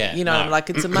 Go." Yeah,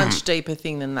 like, it's a much deeper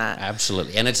thing than that.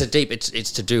 Absolutely, and it's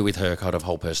to do with her kind of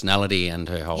whole personality and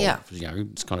her whole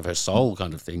it's kind of her soul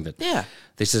kind of thing. That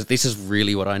this is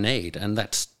really what I need, and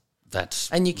that's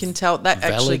and you can tell that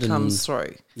actually comes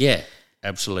through. Yeah.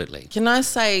 Absolutely. Can I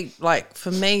say, like, for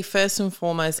me, first and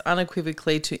foremost,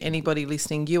 unequivocally to anybody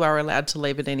listening, you are allowed to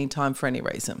leave at any time for any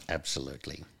reason.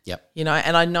 Absolutely. Yep. And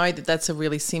I know that that's a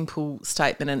really simple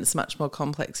statement and it's much more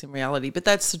complex in reality, but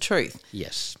that's the truth.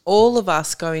 Yes. All of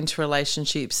us go into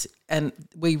relationships and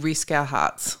we risk our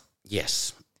hearts.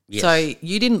 Yes. So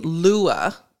you didn't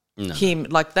lure him.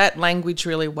 Like, that language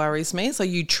really worries me. So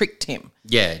you tricked him.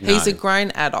 Yeah. He's a grown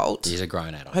adult. He's a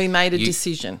grown adult. Who made a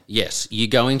decision. Yes. You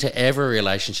go into every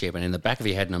relationship and in the back of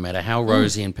your head, no matter how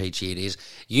rosy and peachy it is,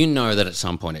 you know that at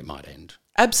some point it might end.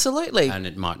 Absolutely. And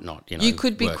it might not, You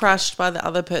could be crushed by the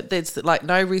other person. There's like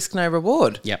no risk, no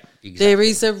reward. Yep, exactly. There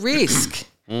is a risk.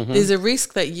 There's a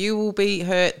risk that you will be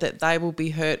hurt, that they will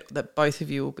be hurt, that both of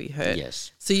you will be hurt.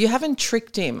 Yes. So you haven't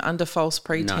tricked him under false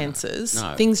pretenses.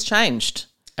 No. Things changed.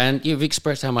 And you've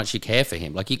expressed how much you care for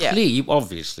him. Like, you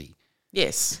obviously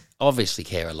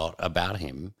care a lot about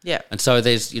him. Yeah. And so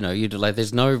there's,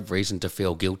 there's no reason to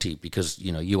feel guilty because,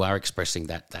 you are expressing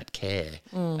that care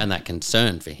and that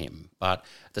concern for him. But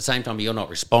at the same time, you're not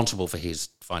responsible for his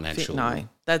financial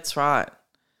that's right.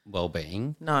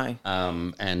 well-being. No.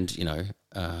 And,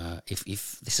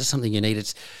 if this is something you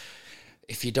need,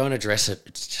 if you don't address it,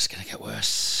 it's just going to get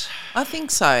worse. I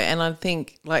think so. And I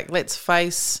think, like, let's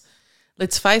face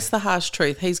the harsh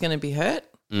truth. He's going to be hurt.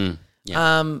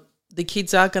 The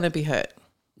kids are going to be hurt.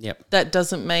 Yep. That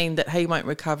doesn't mean that he won't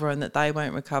recover and that they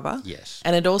won't recover. Yes.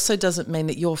 And it also doesn't mean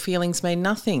that your feelings mean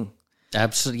nothing.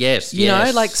 Absolutely. Yes. You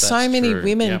know, like, that's so many true.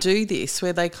 women Yep. do this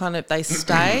where they they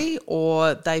stay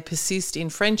or they persist in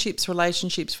friendships,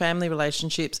 relationships, family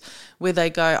relationships where they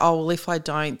go, "Oh, well, if I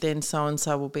don't, then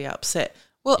so-and-so will be upset."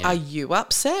 Well, are you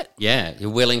upset? Yeah,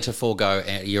 you're willing to forego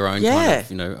your own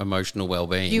kind of, emotional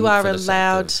well-being. You are for the sake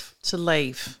allowed of- to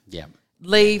leave. Yeah.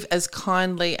 Leave as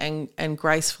kindly and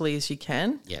gracefully as you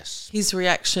can. Yes. His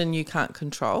reaction you can't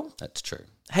control. That's true.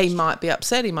 He might be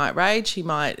upset. He might rage. He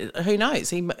might. Who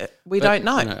knows? We don't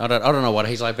know. I don't know what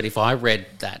he's like. But if I read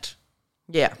that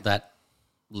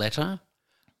letter,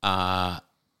 like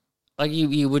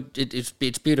you would, it's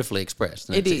beautifully expressed.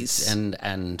 And It is,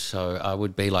 and so I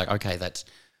would be like, okay,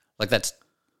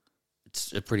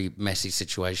 it's a pretty messy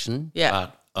situation. Yeah.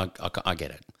 but I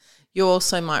get it. You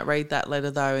also might read that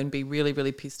letter though and be really,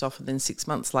 really pissed off, and then 6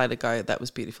 months later go, "That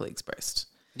was beautifully expressed."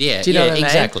 Yeah, Do you know what I mean?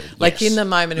 exactly. Like, yes. in the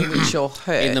moment in which you're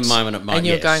hurt, In the moment it might- and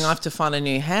you're yes. going, "I have to find a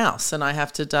new house, and I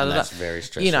have to da da da." That's very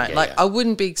stressful. You know, Yeah, like, yeah. I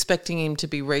wouldn't be expecting him to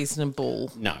be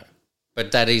reasonable. No,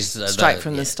 but that is Straight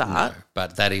from the start. No,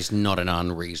 but that is not an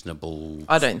unreasonable.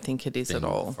 I don't think it is thing at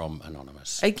all. from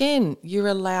Anonymous. Again, you're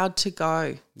allowed to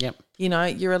go. Yep. You know,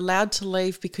 you're allowed to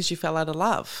leave because you fell out of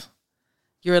love.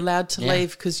 You're allowed to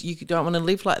leave because you don't want to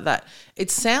live like that. It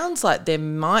sounds like there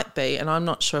might be, and I'm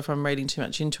not sure if I'm reading too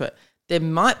much into it, there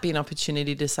might be an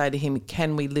opportunity to say to him,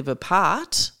 "Can we live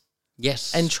apart?"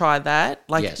 Yes. And try that.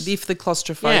 Like, Yes. if the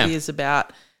claustrophobia is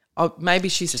about, maybe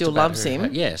she still about loves her-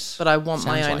 him. yes. But I want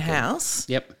my Sounds own like it. house.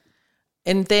 Yep.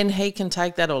 And then he can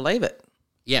take that or leave it.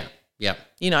 Yeah. Yep.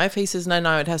 You know, if he says,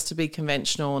 no, it has to be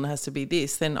conventional and it has to be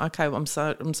this, then, okay, well,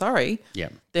 I'm sorry. Yeah.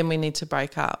 Then we need to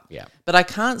break up. Yeah. But I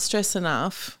can't stress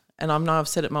enough, and I know I've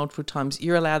said it multiple times,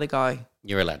 you're allowed to go.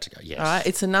 You're allowed to go. Yes. All right?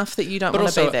 It's enough that you don't But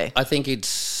want to also, be there. I think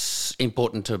it's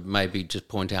important to maybe just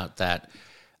point out that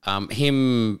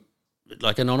him,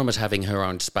 like Anonymous having her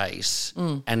own space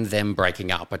and them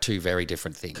breaking up are two very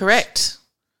different things. Correct.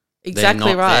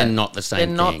 Exactly not, right. They're not the same They're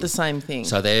thing. not the same thing.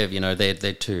 So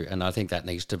they're two, and I think that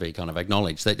needs to be kind of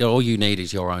acknowledged, that all you need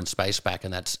is your own space back,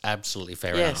 and that's absolutely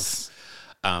fair Yes.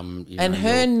 enough. And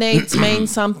her needs mean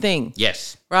something.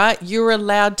 Yes. Right? You're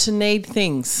allowed to need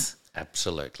things.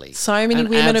 Absolutely. So many And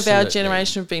women of our absolutely.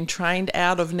 generation have been trained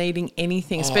out of needing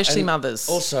anything, especially and mothers.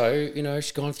 Also, you know,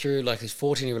 she's gone through like this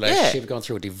 14-year relationship, gone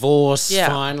through a divorce, Yeah.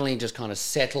 finally just kind of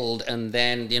settled, and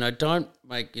then, you know,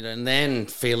 and then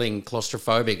feeling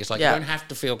claustrophobic. It's like, Yeah. you don't have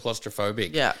to feel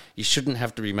claustrophobic. Yeah. You shouldn't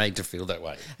have to be made to feel that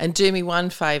way. And do me one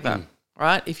favour,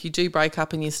 right? If you do break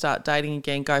up and you start dating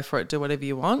again, go for it, do whatever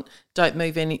you want. Don't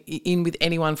move in with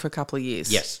anyone for a couple of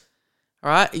years. Yes. All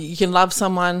right? You can love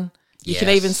someone. You can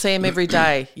Yes. even see them every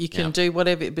day. You can Yeah. do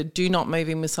whatever, but do not move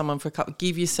in with someone for a couple.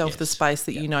 Give yourself the space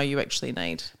that you know you actually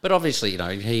need. But obviously, you know,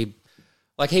 he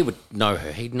would know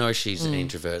her. He'd know she's an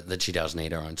introvert, that she does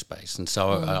need her own space. And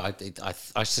so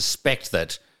I suspect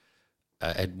that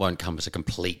it won't come as a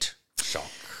complete shock.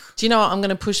 Do you know what? I'm going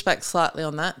to push back slightly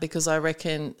on that because I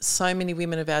reckon so many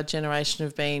women of our generation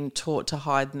have been taught to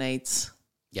hide needs.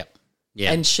 Yep.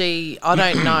 Yeah. And I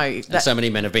don't know. And so many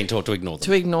men have been taught to ignore them.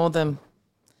 To ignore them.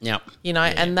 Yep. You know,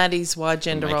 and that is why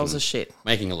gender roles are shit.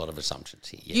 Making a lot of assumptions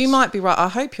here. Yes. You might be right. I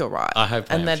hope you're right. I hope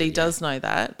I and am that he too, does know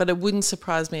that. But it wouldn't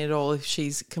surprise me at all if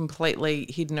she's completely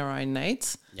hidden her own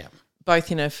needs. Yeah.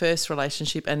 Both in her first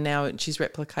relationship and now she's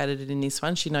replicated it in this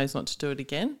one. She knows not to do it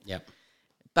again. Yep.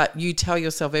 But you tell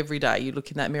yourself every day, you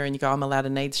look in that mirror and you go, I'm allowed to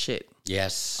need shit.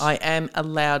 Yes. I am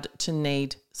allowed to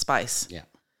need space. Yeah.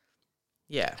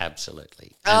 Yeah.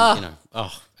 Absolutely. And, you know,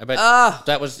 but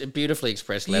that was a beautifully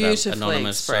expressed letter, Beautifully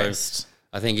anonymous. expressed. So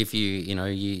I think if if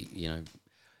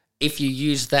you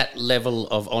use that level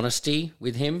of honesty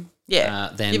with him,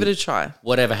 then give it a try.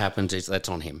 Whatever happens that's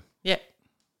on him. Yeah.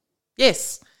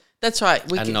 Yes. That's right.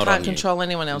 We And not can't on you. control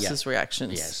anyone else's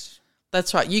reactions. Yes.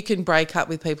 That's right. You can break up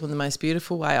with people in the most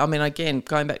beautiful way. I mean, again,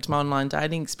 going back to my online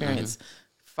dating experience,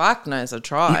 fuck knows I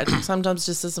tried. Sometimes it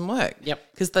just doesn't work.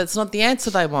 Yep. Because that's not the answer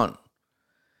they want.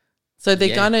 So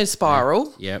they're going to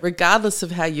spiral regardless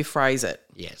of how you phrase it.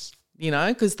 Yes. You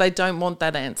know, because they don't want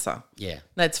that answer. Yeah.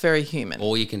 That's very human.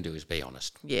 All you can do is be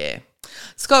honest. Yeah.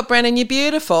 Scott Brennan, you're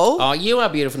beautiful. Oh, you are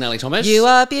beautiful, Nellie Thomas. You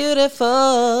are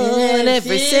beautiful in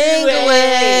every single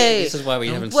way. This is why we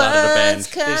haven't started a band. Words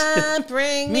can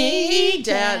bring me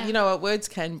down. You know what? Words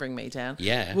can bring me down.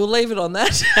 Yeah. We'll leave it on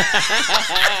that.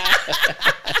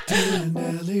 Dear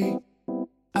Nelly,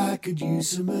 I could use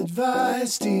some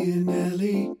advice, dear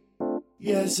Nelly.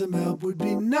 Yeah, some help would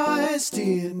be nice,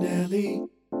 dear Nelly.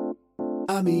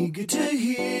 I'm eager to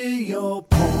hear your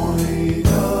point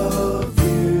of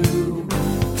view,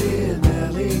 dear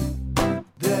Nelly.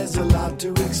 There's a lot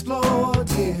to explore,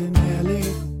 dear Nelly.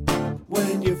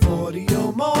 When you're 40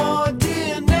 or more,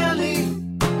 dear Nelly.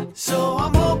 So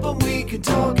I'm hoping we can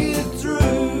talk it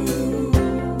through.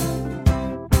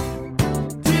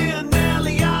 Dear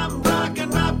Nelly, I'm rocking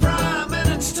my prime and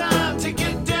it's time to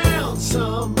get down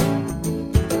some.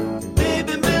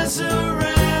 Maybe mess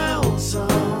around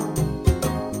some.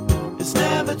 It's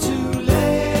never too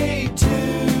late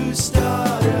to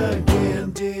start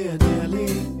again, dear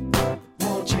Nelly.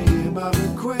 Won't you hear my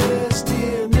request,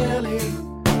 dear Nelly?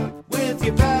 With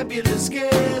your fabulous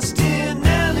guest, dear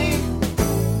Nelly.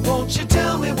 Won't you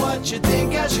tell me what you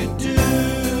think I should do?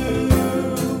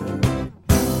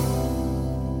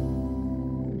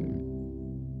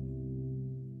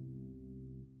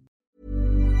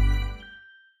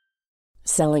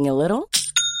 Selling a little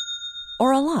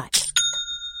or a lot?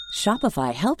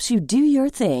 Shopify helps you do your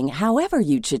thing however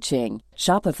you cha-ching.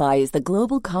 Shopify is the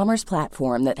global commerce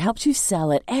platform that helps you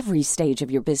sell at every stage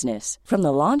of your business. From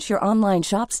the launch your online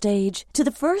shop stage to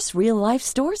the first real-life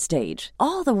store stage,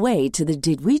 all the way to the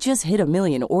did we just hit a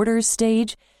million orders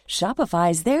stage.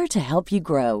 Shopify is there to help you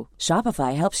grow.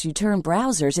 Shopify helps you turn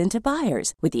browsers into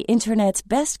buyers with the internet's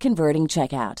best converting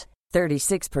checkout.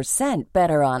 36%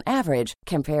 better on average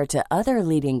compared to other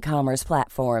leading commerce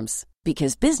platforms.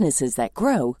 Because businesses that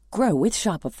grow, grow with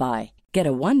Shopify. Get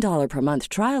a $1 per month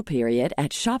trial period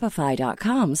at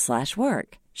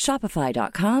shopify.com/work.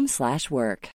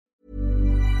 Shopify.com/work.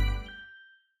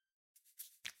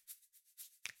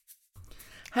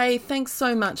 Hey, thanks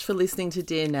so much for listening to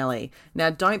Dear Nelly. Now,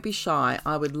 don't be shy.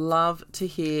 I would love to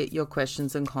hear your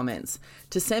questions and comments.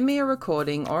 To send me a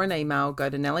recording or an email, go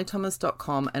to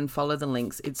nellythomas.com and follow the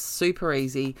links. It's super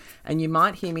easy, and you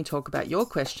might hear me talk about your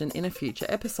question in a future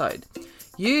episode.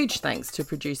 Huge thanks to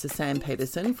producer Sam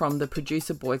Peterson from the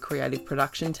Producer Boy Creative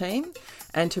Production team,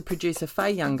 and to producer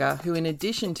Faye Younger, who in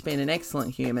addition to being an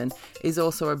excellent human, is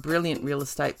also a brilliant real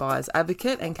estate buyer's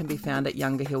advocate and can be found at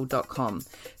youngerhill.com.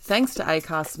 Thanks to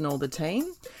Acast and all the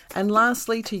team. And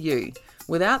lastly to you.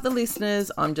 Without the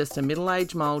listeners, I'm just a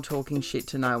middle-aged mole talking shit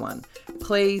to no one.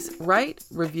 Please rate,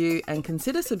 review and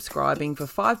consider subscribing for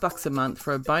 $5 a month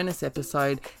for a bonus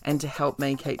episode and to help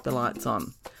me keep the lights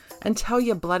on. And tell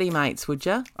your bloody mates, would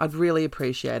ya? I'd really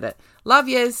appreciate it. Love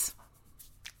yous.